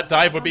Travel, that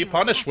dive would be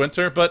punished,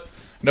 Winter, but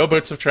no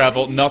Boots of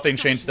Travel. Nothing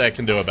Chain Stack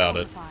can do about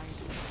it.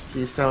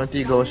 He's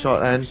 70 gold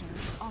short, and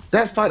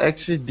that fight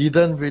actually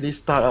didn't really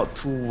start out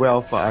too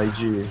well for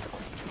IG.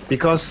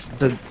 Because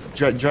the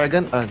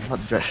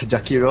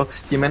Jakiro,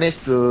 he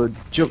managed to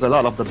juke a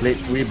lot of the Blade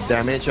Whip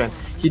damage, and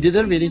he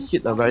didn't really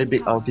hit a very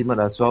big ultimate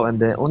as well, and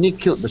they only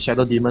killed the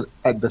Shadow Demon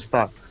at the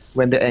start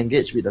when they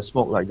engaged with the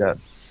smoke like that.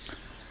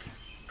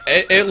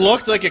 It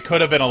looked like it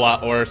could have been a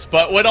lot worse,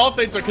 but when all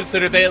things are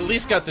considered, they at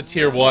least got the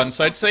tier 1,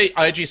 so I'd say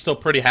IG's still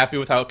pretty happy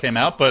with how it came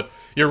out, but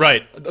you're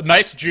right.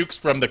 Nice jukes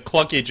from the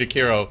clunky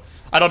Jakiro.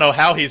 I don't know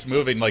how he's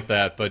moving like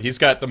that, but he's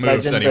got the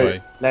moves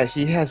anyway. Like,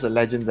 he has a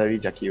legendary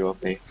Jakiro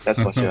play, that's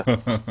for sure.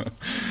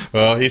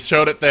 Well, he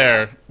showed it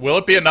there. Will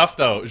it be enough,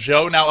 though?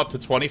 Zhou now up to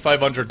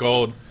 2,500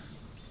 gold.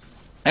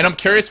 And I'm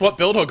curious what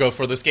build he'll go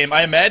for this game.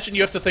 I imagine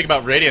you have to think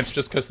about Radiance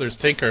just because there's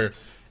Tinker,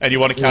 and you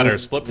want to counter a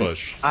split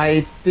push.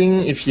 I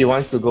think if he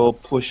wants to go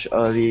push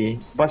early,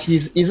 but he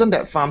isn't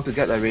that farm to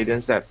get the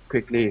Radiance that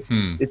quickly.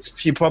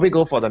 He'll probably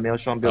go for the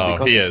Maelstrom build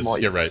because it's more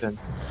efficient.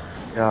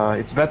 Yeah,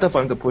 it's better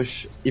for him to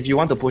push. If you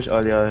want to push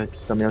earlier,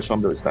 the Maelstrom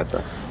build is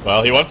better.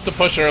 Well, he wants to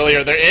push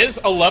earlier. There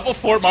is a level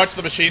 4 March of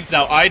the Machines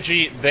now.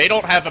 IG, they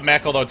don't have a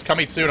mech, although it's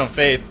coming soon on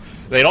Faith.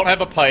 They don't have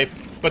a pipe,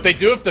 but they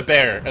do have the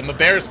Bear, and the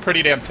Bear is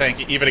pretty damn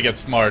tanky, even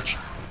against March.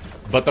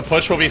 But the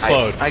push will be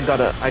slowed. I got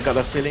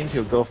a feeling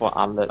he'll go for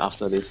Armlet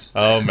after this.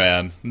 Oh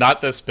man,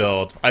 not this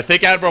build. I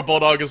think Admiral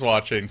Bulldog is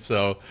watching,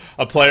 so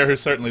a player who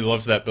certainly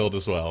loves that build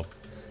as well.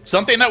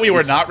 Something that we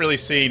were not really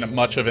seeing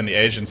much of in the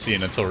Asian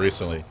scene until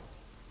recently.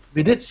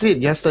 We did see it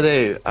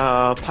yesterday.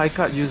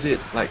 Picard used it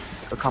like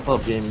a couple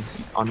of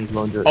games on his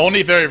lone druid.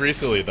 Only very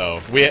recently, though.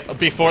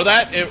 Before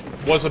that, it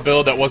was a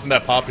build that wasn't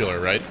that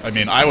popular, right? I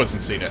mean, I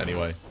wasn't seeing it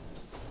anyway.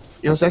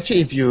 It was actually,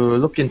 if you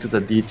look into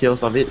the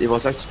details of it, it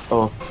was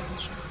actually...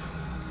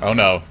 Oh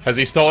no. Has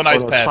he stolen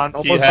Ice Path?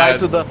 He died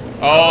has. to the...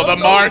 Oh, the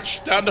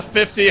March! Down to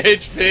 50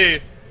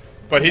 HP!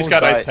 But he's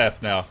got Ice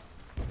Path now.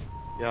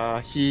 Yeah,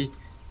 he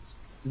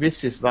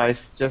risked his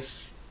life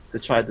just to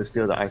try to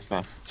steal the Ice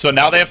Path. So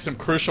now they have some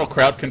crucial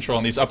crowd control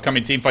in these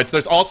upcoming team fights.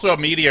 There's also a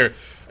Meteor.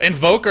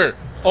 Invoker,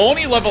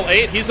 only level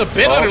 8. He's a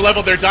bit under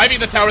level. They're diving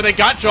the tower. They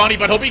got Johnny,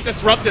 but he'll be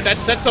disrupted. That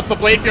sets up the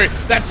Blade Fury.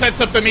 That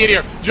sets up the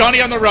Meteor.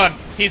 Johnny on the run.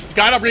 He's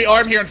got to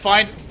rearm here and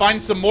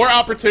find some more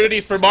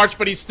opportunities for March,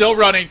 but he's still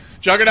running.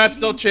 Juggernaut's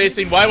still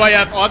chasing.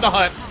 YYF on the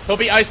hunt. He'll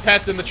be ice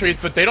pathed in the trees,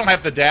 but they don't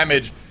have the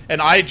damage.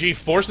 And IG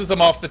forces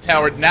them off the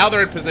tower. Now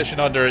they're in position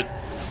under it.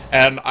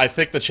 And I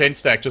think the chain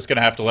stack just going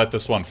to have to let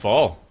this one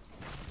fall.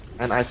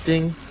 And I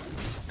think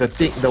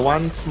the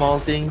one small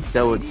thing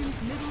that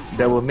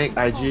would make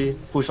IG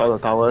push all the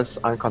towers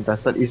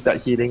uncontested is that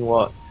healing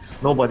ward.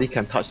 Nobody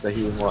can touch the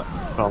healing ward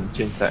from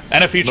chain stack.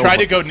 And if you try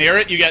to go near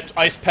it, you get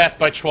Ice Path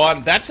by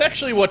Chuan. That's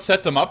actually what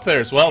set them up there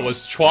as well,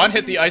 was Chuan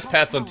hit the Ice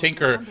Path on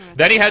Tinker,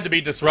 then he had to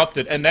be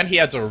disrupted, and then he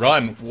had to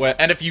run.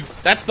 And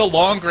that's the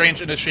long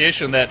range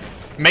initiation that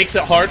makes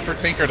it hard for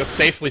Tinker to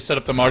safely set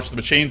up the March of the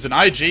Machines, and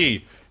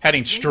IG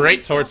heading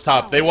straight towards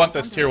top. They want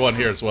this tier 1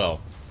 here as well.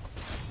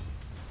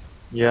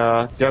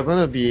 Yeah, they're going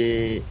to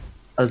be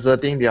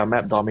asserting their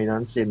map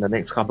dominance in the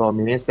next couple of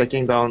minutes,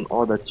 taking down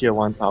all the tier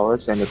 1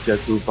 towers and the tier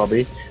 2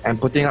 probably, and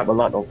putting up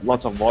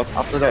lots of wards.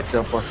 After that,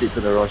 they'll proceed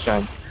to the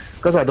Roshan.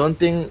 Because I don't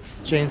think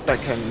chain stack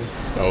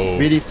can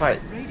really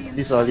fight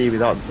this early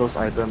without those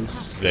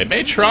items. They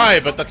may try,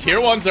 but the tier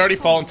 1's already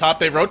fallen top.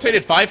 They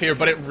rotated 5 here,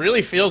 but it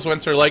really feels,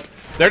 Winter, like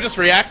they're just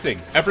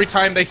reacting. Every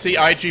time they see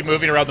IG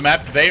moving around the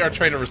map, they are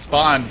trying to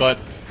respond, but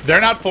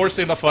they're not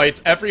forcing the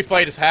fights. Every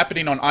fight is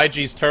happening on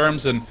IG's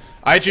terms, and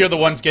IG are the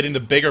ones getting the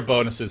bigger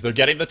bonuses. They're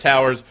getting the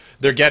towers.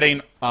 They're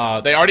getting...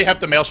 they already have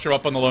the Maelstrom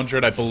up on the Lone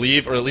Druid, I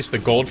believe, or at least the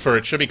gold for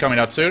it should be coming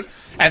out soon.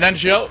 And then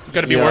Jill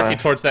going to be working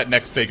towards that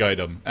next big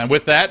item. And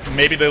with that,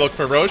 maybe they look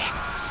for Roche.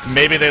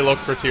 Maybe they look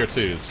for tier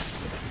 2s.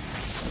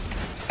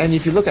 And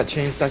if you look at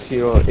chain stack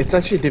hero, it's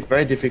actually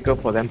very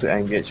difficult for them to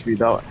engage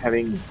without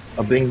having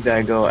a Blink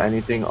Dagger or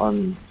anything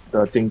on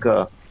the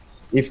Tinker.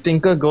 If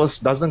Tinker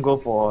doesn't go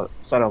for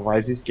Start of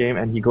Rise's game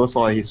and he goes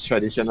for his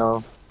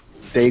traditional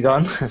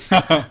Dagon,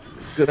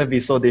 it's gonna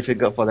be so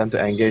difficult for them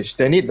to engage.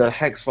 They need the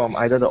Hex from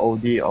either the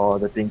OD or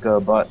the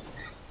Tinker, but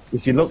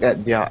if you look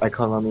at their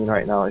economy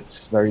right now,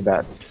 it's very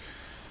bad.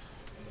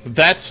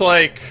 That's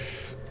like...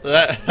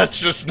 That's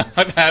just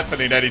not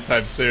happening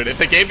anytime soon. If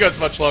the game goes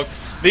much longer...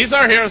 These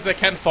are heroes that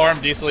can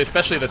farm decently,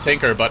 especially the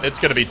Tinker, but it's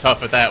gonna be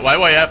tough at that.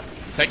 YYF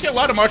taking a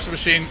lot of March of the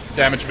Machine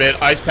damage mid.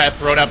 Ice Path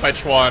thrown out by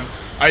Chuan.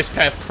 Ice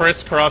Path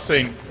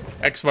crisscrossing.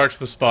 X marks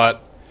the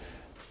spot.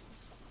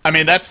 I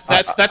mean, that's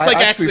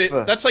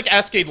like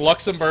asking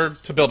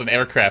Luxembourg to build an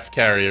aircraft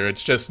carrier.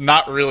 It's just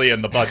not really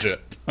in the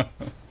budget.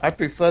 I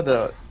prefer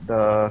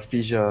the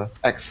Fissure,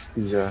 X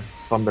Fissure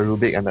from the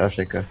Rubik and the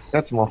Earthshaker.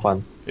 That's more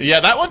fun.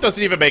 Yeah, that one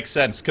doesn't even make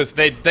sense because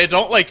they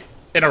don't like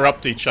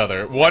interrupt each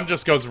other. One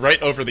just goes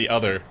right over the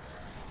other.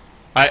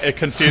 It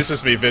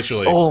confuses me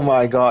visually. Oh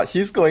my god,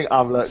 he's going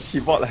armlet. He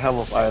bought the Helm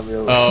of Iron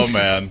Will. Oh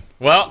man.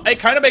 Well, it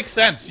kind of makes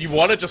sense. You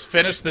want to just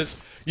finish this.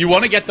 You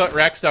want to get the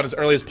Rex down as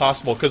early as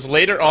possible because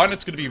later on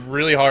it's going to be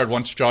really hard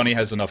once Johnny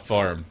has enough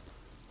farm.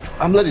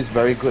 Armlet is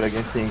very good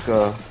against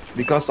Tinker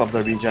because of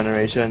the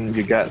regeneration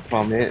you get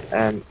from it,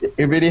 and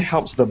it really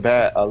helps the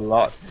bear a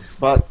lot.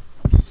 But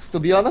to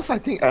be honest, I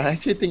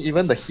actually think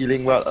even the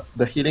healing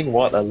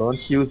ward alone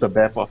heals the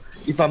bear for,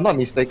 if I'm not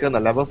mistaken, a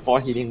level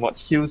 4 healing ward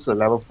heals the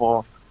level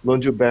 4 Lone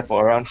Druid bear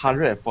for around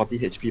 140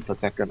 HP per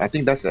second. I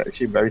think that's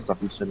actually very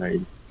sufficient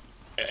already.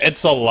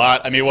 It's a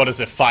lot. I mean, what is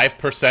it,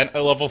 5% at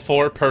level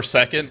 4 per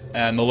second?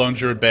 And the Lone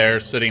Druid bear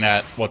sitting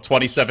at, what,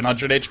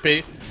 2700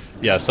 HP?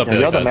 Yeah, something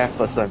like that. You're the math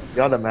person.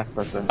 You're the math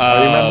person.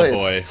 Oh, remember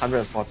boy. It's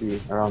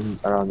 140,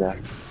 around there.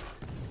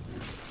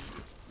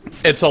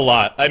 It's a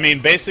lot. I mean,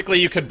 basically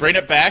you could bring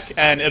it back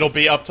and it'll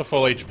be up to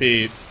full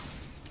HP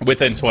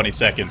within 20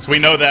 seconds. We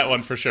know that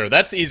one for sure.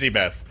 That's easy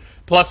math.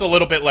 Plus a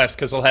little bit less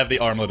because they'll have the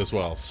armlet as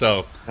well.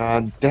 So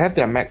they have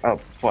their mech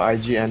up for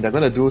IG and they're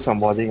gonna do some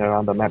warding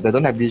around the map. They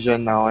don't have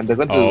vision now and they're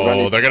going to run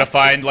it. They're gonna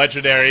find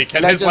legendary.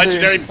 Can his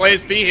legendary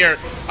plays be here?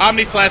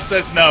 Omni Slash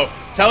says no.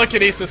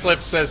 Telekinesis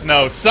Lift says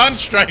no.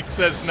 Sunstrike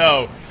says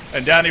no.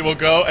 And down he will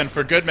go, and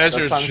for good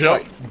measure,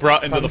 Joe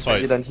brought into the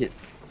fight.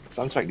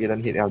 Sunstrike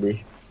didn't hit LD.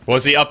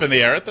 Was he up in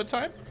the air at the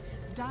time?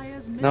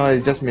 No,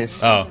 it just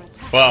missed. Oh,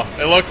 well,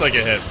 it looked like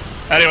it hit.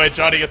 Anyway,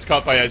 Johnny gets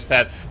caught by Ice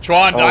Path.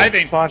 Chuan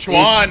diving.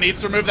 Chuan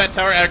needs to remove that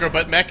tower aggro,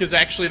 but Mech is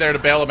actually there to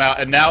bail him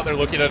out, and now they're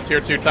looking at a tier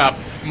 2 top.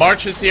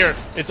 March is here.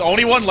 It's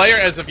only one layer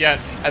as of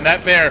yet, and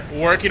that bear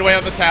working away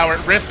on the tower.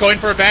 Risk going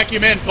for a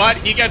vacuum in, but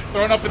he gets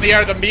thrown up in the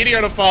air. The meteor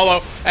to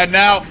follow, and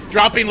now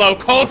dropping low.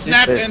 Cold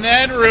snapped and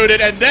then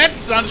rooted, and then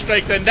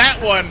Sunstrike, and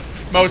that one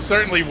most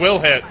certainly will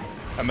hit.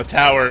 and the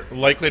tower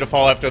likely to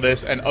fall after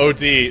this, and OD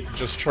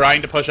just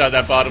trying to push out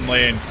that bottom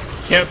lane.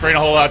 Can't bring a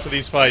whole lot to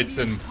these fights,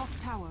 and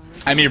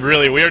I mean,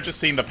 really, we are just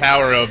seeing the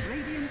power of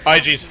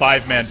IG's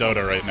 5-man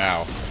Dota right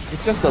now.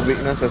 It's just the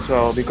weakness as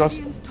well, because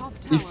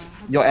if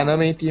your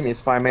enemy team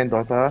is 5-man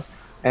Dota,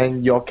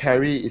 and your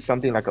carry is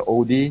something like an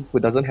OD who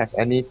doesn't have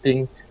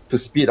anything to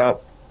speed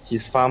up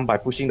his farm by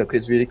pushing the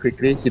creeps really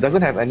quickly, he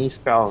doesn't have any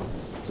spell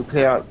to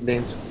clear out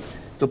lanes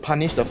to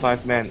punish the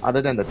 5-man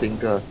other than the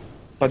Tinker.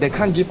 But they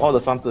can't give all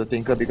the farm to the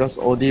Tinker because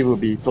OD will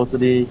be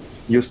totally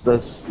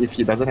useless if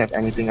he doesn't have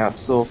anything up.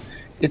 So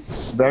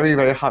it's very,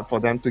 very hard for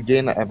them to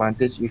gain an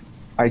advantage if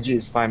IG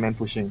is 5-man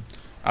pushing.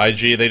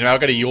 IG, they now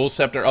got a Yule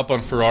Scepter up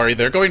on Ferrari.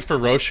 They're going for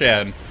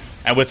Roshan.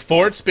 And with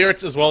Forward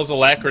Spirits as well as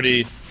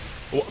Alacrity,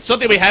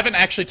 something we haven't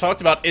actually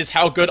talked about is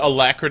how good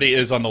Alacrity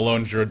is on the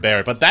Lone Druid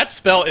Bear. But that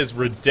spell is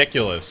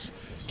ridiculous.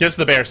 Gives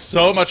the bear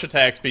so much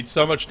attack speed,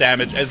 so much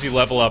damage as you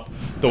level up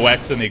the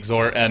Wex and the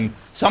Exort, and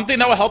something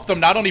that will help them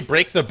not only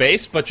break the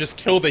base, but just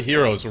kill the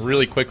heroes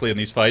really quickly in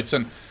these fights.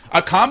 And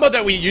a combo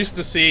that we used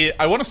to see,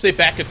 I want to say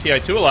back at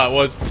TI2 a lot,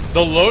 was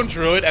the Lone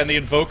Druid and the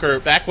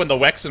Invoker, back when the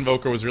Wex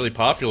Invoker was really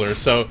popular.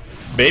 So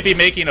maybe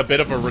making a bit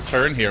of a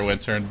return here,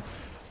 Winter.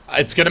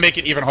 It's going to make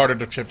it even harder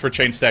for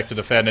Chainstack to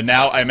defend, and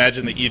now I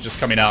imagine the E just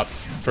coming out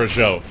for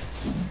Zhou.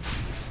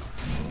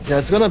 Yeah,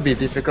 it's gonna be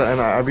difficult,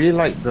 and I really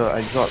like the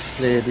Exort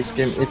play this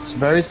game. It's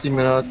very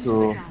similar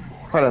to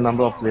quite a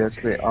number of players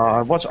play.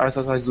 I watch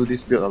ISSI do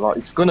this build a lot.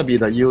 It's gonna be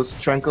the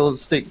use, Tranquil,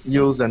 Stick,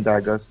 Use, and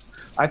Daggers.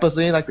 I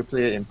personally like to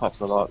play in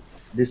Pops a lot.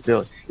 This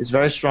build is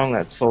very strong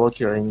at solo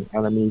killing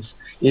enemies.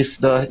 If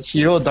the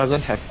hero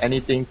doesn't have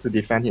anything to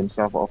defend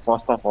himself or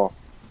force stuff or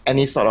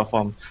any sort of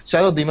form,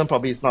 Shadow Demon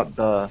probably is not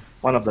the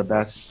one of the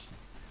best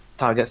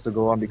targets to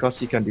go on because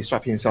he can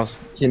disrupt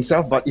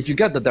himself. But if you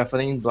get the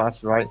Deafening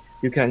Blast right,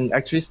 you can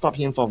actually stop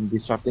him from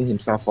disrupting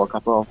himself for a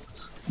couple of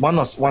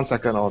 1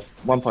 second or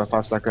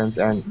 1.5 seconds,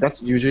 and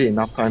that's usually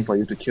enough time for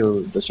you to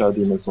kill the Shadow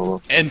Demon solo.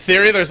 In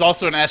theory, there's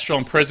also an Astral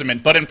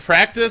Imprisonment, but in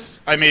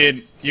practice, I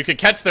mean, you could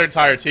catch their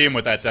entire team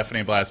with that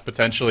Deafening Blast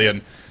potentially,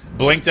 and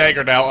Blink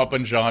Dagger now up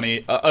on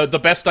Johnny. The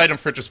best item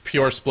for just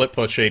pure split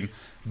pushing,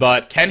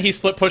 but can he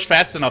split push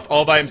fast enough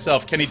all by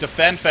himself? Can he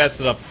defend fast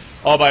enough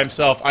all by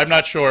himself? I'm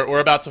not sure. We're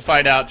about to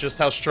find out just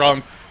how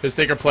strong his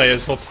Tinker play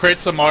is. He'll create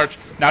some March.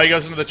 Now he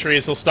goes into the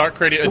trees. He'll start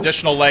creating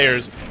additional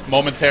layers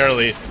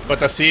momentarily. But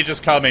the siege is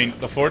coming.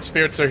 The Forward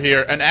Spirits are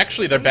here. And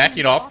actually, they're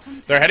backing off.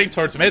 They're heading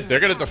towards mid. They're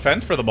going to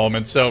defend for the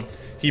moment. So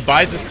he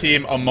buys his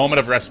team a moment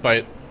of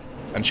respite.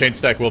 And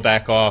Chainstack will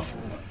back off.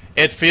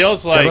 It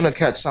feels like... They're going to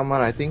catch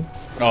someone, I think.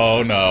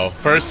 Oh, no.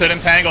 First hit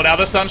Entangle. Now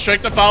the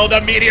Sunstrike to follow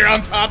the Meteor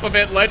on top of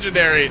it.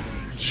 Legendary.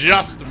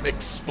 Just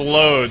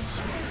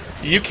explodes.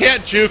 You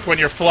can't juke when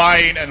you're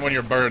flying and when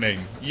you're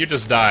burning. You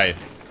just die.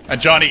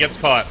 And Johnny gets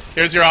caught.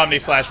 Here's your Omni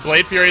Slash.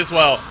 Blade Fury as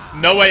well.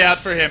 No way out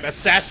for him.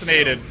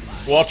 Assassinated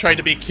while trying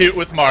to be cute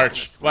with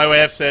March.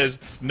 YYF says,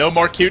 no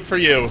more cute for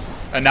you.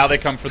 And now they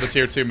come for the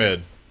tier 2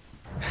 mid.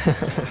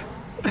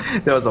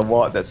 There was a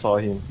ward that saw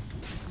him.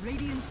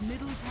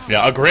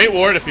 Yeah, a great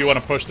ward if you want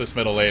to push this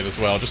middle lane as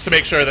well. Just to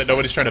make sure that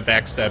nobody's trying to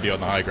backstab you on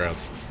the high ground.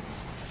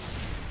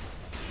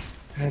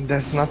 And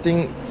there's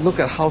nothing, look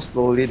at how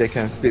slowly they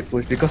can split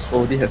push because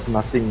OD has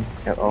nothing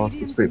at all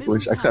to split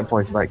push except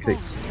for his right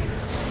clicks.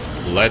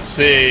 Let's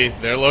see,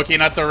 they're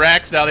looking at the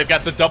Rax now. They've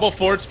got the double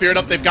Forward Spirit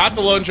up, they've got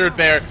the Lone Druid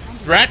Bear.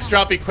 Rax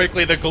dropping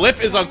quickly, the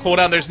Glyph is on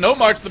cooldown, there's no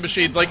March to the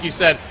Machines like you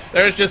said.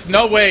 There's just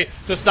no way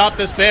to stop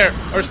this bear,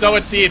 or so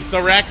it seems.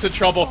 The Rax in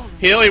trouble,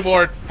 Healing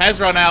Ward has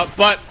run out,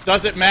 but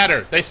does it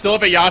matter? They still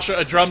have a Yasha,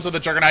 a Drums of the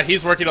Juggernaut,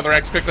 he's working on the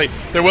Rax quickly.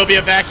 There will be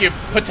a vacuum,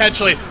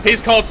 potentially.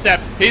 He's Cold Step,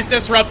 he's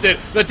disrupted,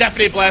 the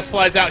Deafening Blast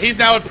flies out, he's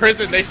now in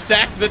prison. They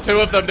stacked the two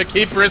of them to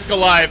keep Risk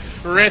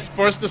alive. Risk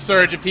forced to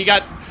surge. If he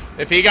got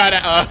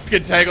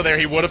entangled there,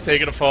 he would have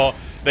taken a fall.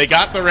 They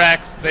got the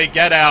Rex, they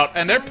get out,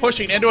 and they're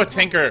pushing into a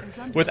Tinker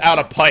without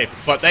a pipe,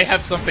 but they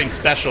have something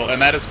special, and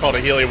that is called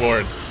a Healing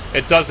Ward.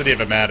 It doesn't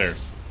even matter.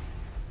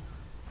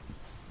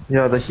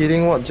 Yeah, the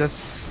Healing Ward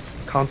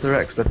just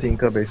counteracts the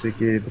Tinker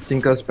basically. The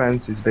Tinker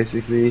spams is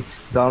basically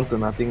down to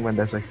nothing when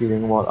there's a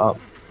Healing Ward up.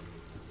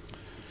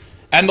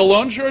 And the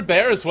Lone Druid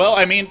Bear as well,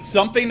 I mean,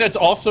 something that's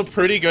also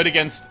pretty good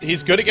against...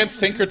 He's good against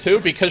Tinker too,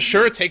 because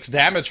sure, it takes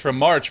damage from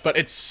March, but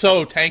it's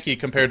so tanky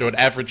compared to an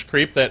average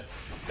creep that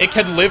it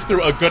can live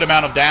through a good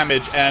amount of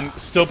damage and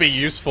still be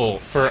useful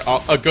for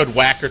a good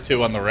whack or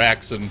two on the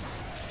Rex. And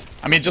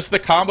I mean, just the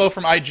combo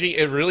from IG,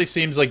 it really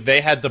seems like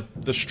they had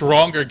the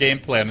stronger game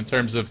plan in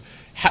terms of...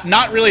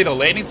 not really the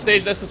laning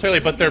stage necessarily,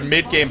 but their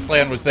mid-game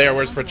plan was there,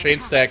 whereas for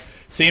Chainstack,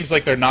 seems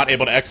like they're not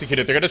able to execute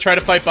it. They're going to try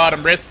to fight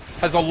bottom. Risk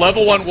has a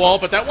level 1 wall,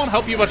 but that won't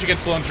help you much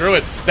against Lone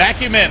Druid.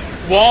 Vacuum in.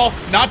 Wall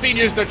not being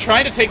used. They're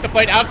trying to take the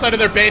fight outside of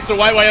their base, so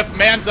YYF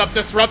mans up.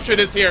 Disruption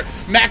is here.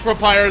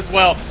 Macropyre as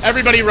well.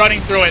 Everybody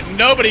running through it.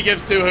 Nobody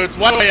gives two hoots.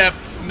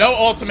 YYF, no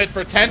ultimate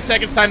for 10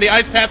 seconds time. The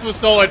Ice Path was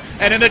stolen,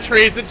 and in the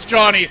trees, it's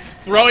Johnny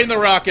throwing the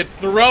rockets,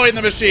 throwing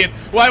the machines.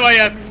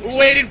 YYF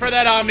waiting for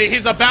that Omni.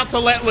 He's about to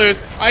let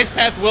loose. Ice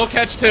Path will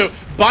catch two.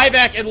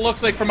 Buyback, it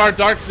looks like, from our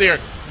Darkseer.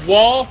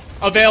 Wall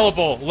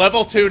available.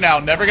 Level 2 now.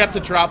 Never got to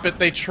drop it.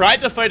 They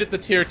tried to fight at the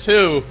tier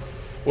 2,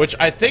 which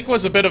I think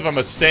was a bit of a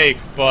mistake,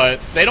 but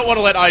they don't want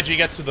to let IG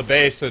get to the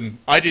base, and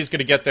IG's going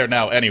to get there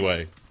now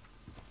anyway.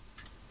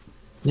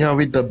 Yeah,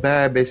 with the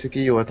bear,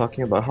 basically you were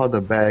talking about how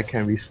the bear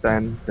can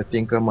withstand the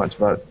Tinker much,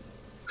 but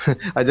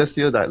I just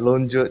feel that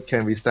Lone Jude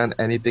can withstand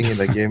anything in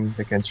the game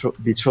that can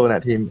be thrown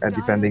at him at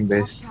defending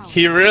base.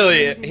 He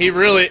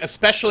really,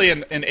 especially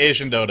in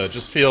Asian Dota,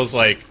 just feels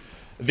like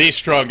the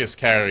strongest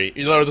carry.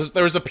 You know,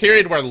 there was a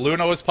period where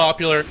Luna was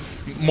popular,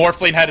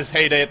 Morphling had his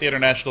heyday at the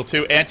International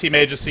too,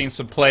 Anti-Mage has seen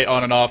some play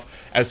on and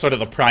off as sort of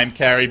the prime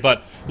carry,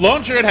 but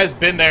Lone Druid has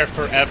been there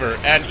forever,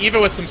 and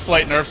even with some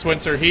slight nerfs,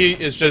 Winter,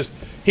 he's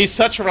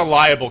such a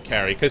reliable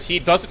carry, because he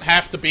doesn't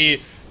have to be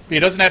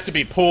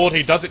pulled,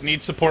 he doesn't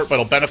need support, but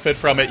he'll benefit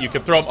from it. You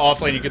can throw him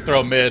offlane, you can throw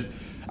him mid.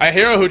 A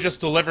hero who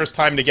just delivers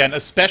time and again,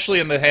 especially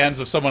in the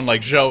hands of someone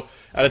like Zhou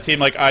at a team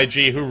like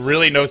IG, who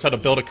really knows how to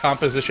build a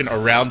composition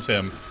around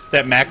him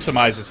that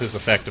maximizes his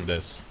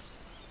effectiveness.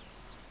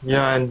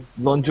 Yeah, and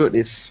Lone Druid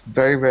is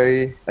very,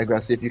 very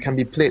aggressive. You can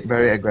be played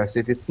very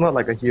aggressive. It's not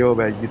like a hero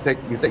where you take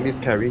this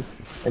carry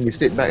and you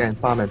sit back and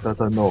farm and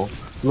turtle. No.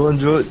 Lone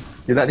Druid,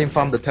 you let him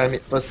farm the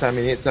first 10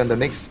 minutes, and the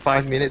next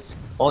 5 minutes,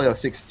 all your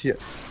 6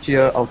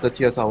 outer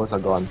tier towers are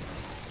gone.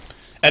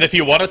 And if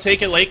you want to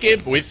take it late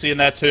game, we've seen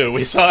that too.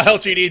 We saw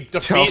LGD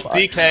defeat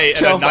DK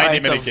in a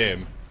 90-minute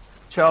game.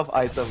 12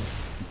 items.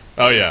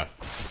 Oh yeah.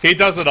 He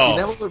does it all.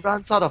 He never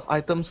runs out of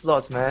item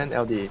slots, man,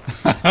 LD.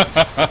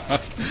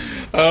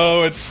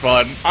 Oh, it's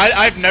fun.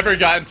 I've never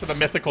gotten to the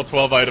mythical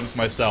 12 items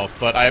myself,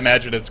 but I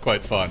imagine it's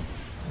quite fun.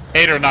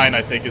 8 or 9,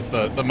 I think, is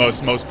the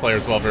most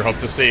players will ever hope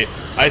to see.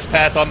 Ice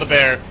Path on the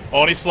bear.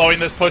 Only slowing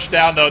this push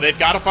down, though. They've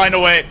got to find a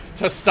way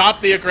to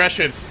stop the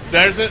aggression.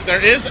 There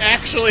is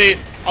actually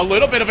a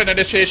little bit of an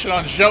initiation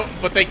on Zhou,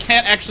 but they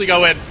can't actually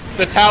go in.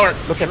 The tower.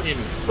 Look at him.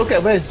 Look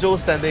at where is Zhou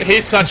standing.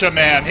 He's such a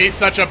man. He's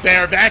such a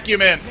bear.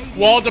 Vacuum in.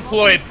 Wall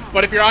deployed.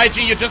 But if you're IG,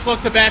 you just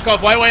look to back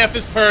off. YYF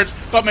is purged,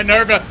 but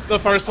Minerva, the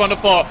first one to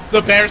fall.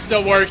 The bear's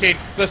still working.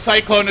 The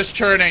Cyclone is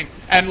churning.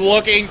 And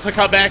looking to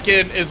come back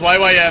in is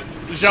YYF.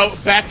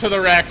 Zhou back to the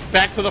racks,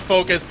 back to the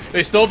focus.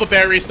 They still have the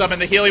bear resummon,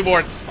 the healing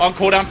ward on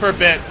cooldown for a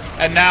bit.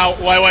 And now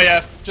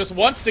YYF just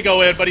wants to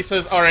go in, but he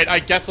says, alright, I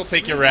guess I'll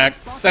take your racks.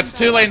 That's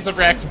 2 lanes of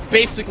racks,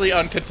 basically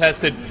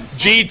uncontested.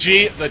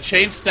 GG, the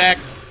chain stack.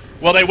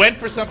 Well, they went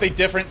for something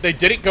different. They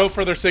didn't go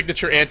for their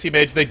signature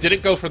anti-mage. They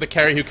didn't go for the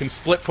carry who can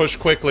split push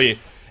quickly.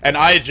 And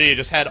IG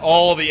just had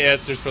all the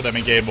answers for them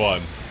in game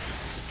 1.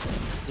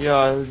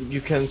 Yeah, you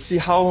can see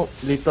how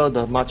little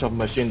the March of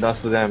Machine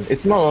does to them.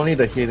 It's not only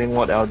the healing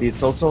ward LD,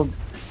 it's also...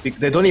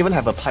 They don't even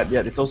have a pipe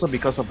yet. It's also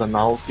because of the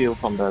null field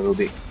from the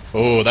Rubik.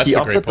 Oh, that's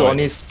a great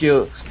point. He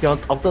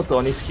opted to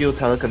only skill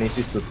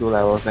telekinesis to 2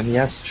 levels, and he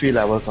has 3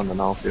 levels on the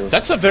null field.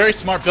 That's a very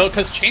smart build,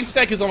 because chain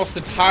stack is almost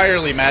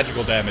entirely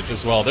magical damage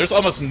as well. There's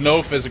almost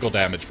no physical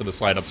damage for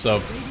this lineup,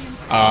 so...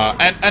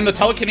 and the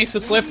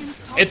telekinesis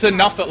lift, it's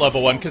enough at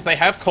level 1, because they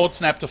have Cold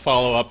Snap to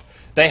follow up.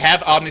 They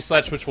have Omni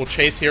Sledge, which will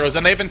chase heroes,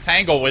 and they have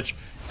Entangle, which,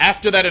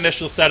 after that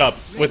initial setup,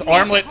 with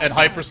Armlet and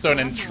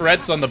Hyperstone and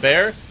Treads on the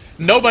bear,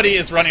 nobody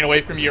is running away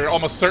from you. You're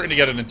almost certain to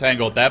get an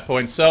Entangle at that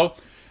point, so...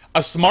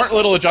 A smart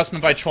little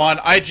adjustment by Chuan.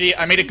 IG,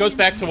 I mean, it goes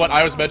back to what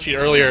I was mentioning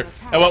earlier,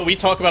 and what we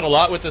talk about a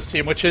lot with this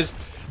team, which is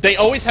they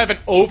always have an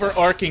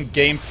overarching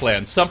game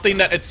plan, something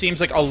that it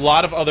seems like a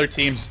lot of other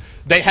teams,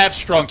 they have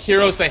strong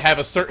heroes, they have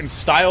a certain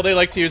style they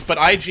like to use, but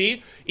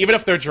IG, even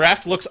if their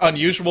draft looks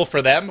unusual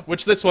for them,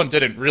 which this one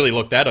didn't really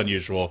look that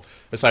unusual,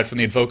 aside from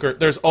the Invoker,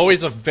 there's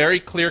always a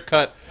very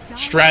clear-cut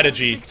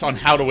strategy on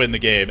how to win the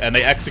game, and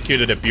they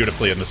executed it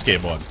beautifully in this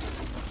game 1.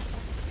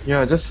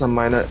 Yeah, just some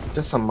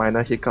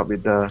minor hiccup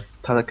with the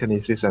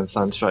telekinesis and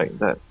Sunstrike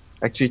that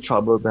actually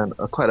troubled them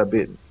quite a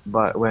bit.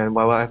 But when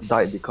YYF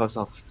died because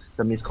of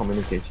the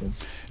miscommunication.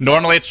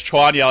 Normally it's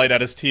Chuan yelling at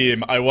his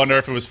team. I wonder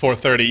if it was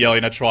 430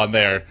 yelling at Chuan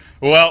there.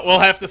 Well, we'll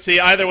have to see.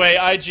 Either way,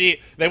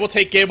 IG, they will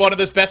take game 1 of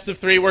this best of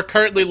 3. We're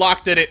currently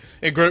locked in it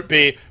in Group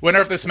B.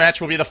 Winner of this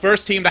match will be the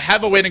first team to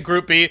have a win in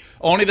Group B.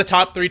 Only the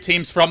top 3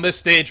 teams from this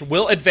stage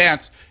will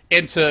advance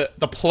into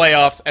the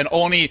playoffs, and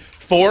only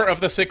 4 of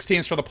the 6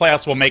 teams for the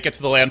playoffs will make it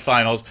to the LAN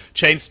finals.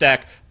 Chain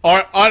Stack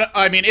are,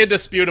 I mean,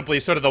 indisputably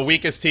sort of the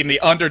weakest team, the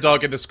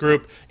underdog in this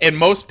group in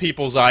most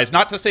people's eyes.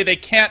 Not to say they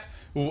can't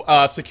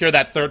secure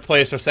that 3rd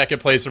place or 2nd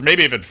place or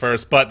maybe even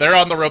 1st, but they're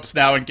on the ropes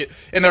now and get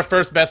in their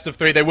first best of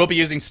 3. They will be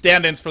using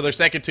stand-ins for their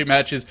second 2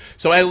 matches,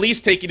 so at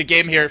least taking a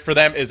game here for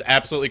them is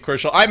absolutely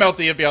crucial. I'm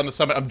LD of Beyond the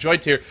Summit. I'm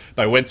joined here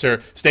by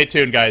Winter. Stay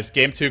tuned, guys.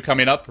 Game 2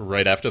 coming up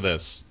right after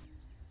this.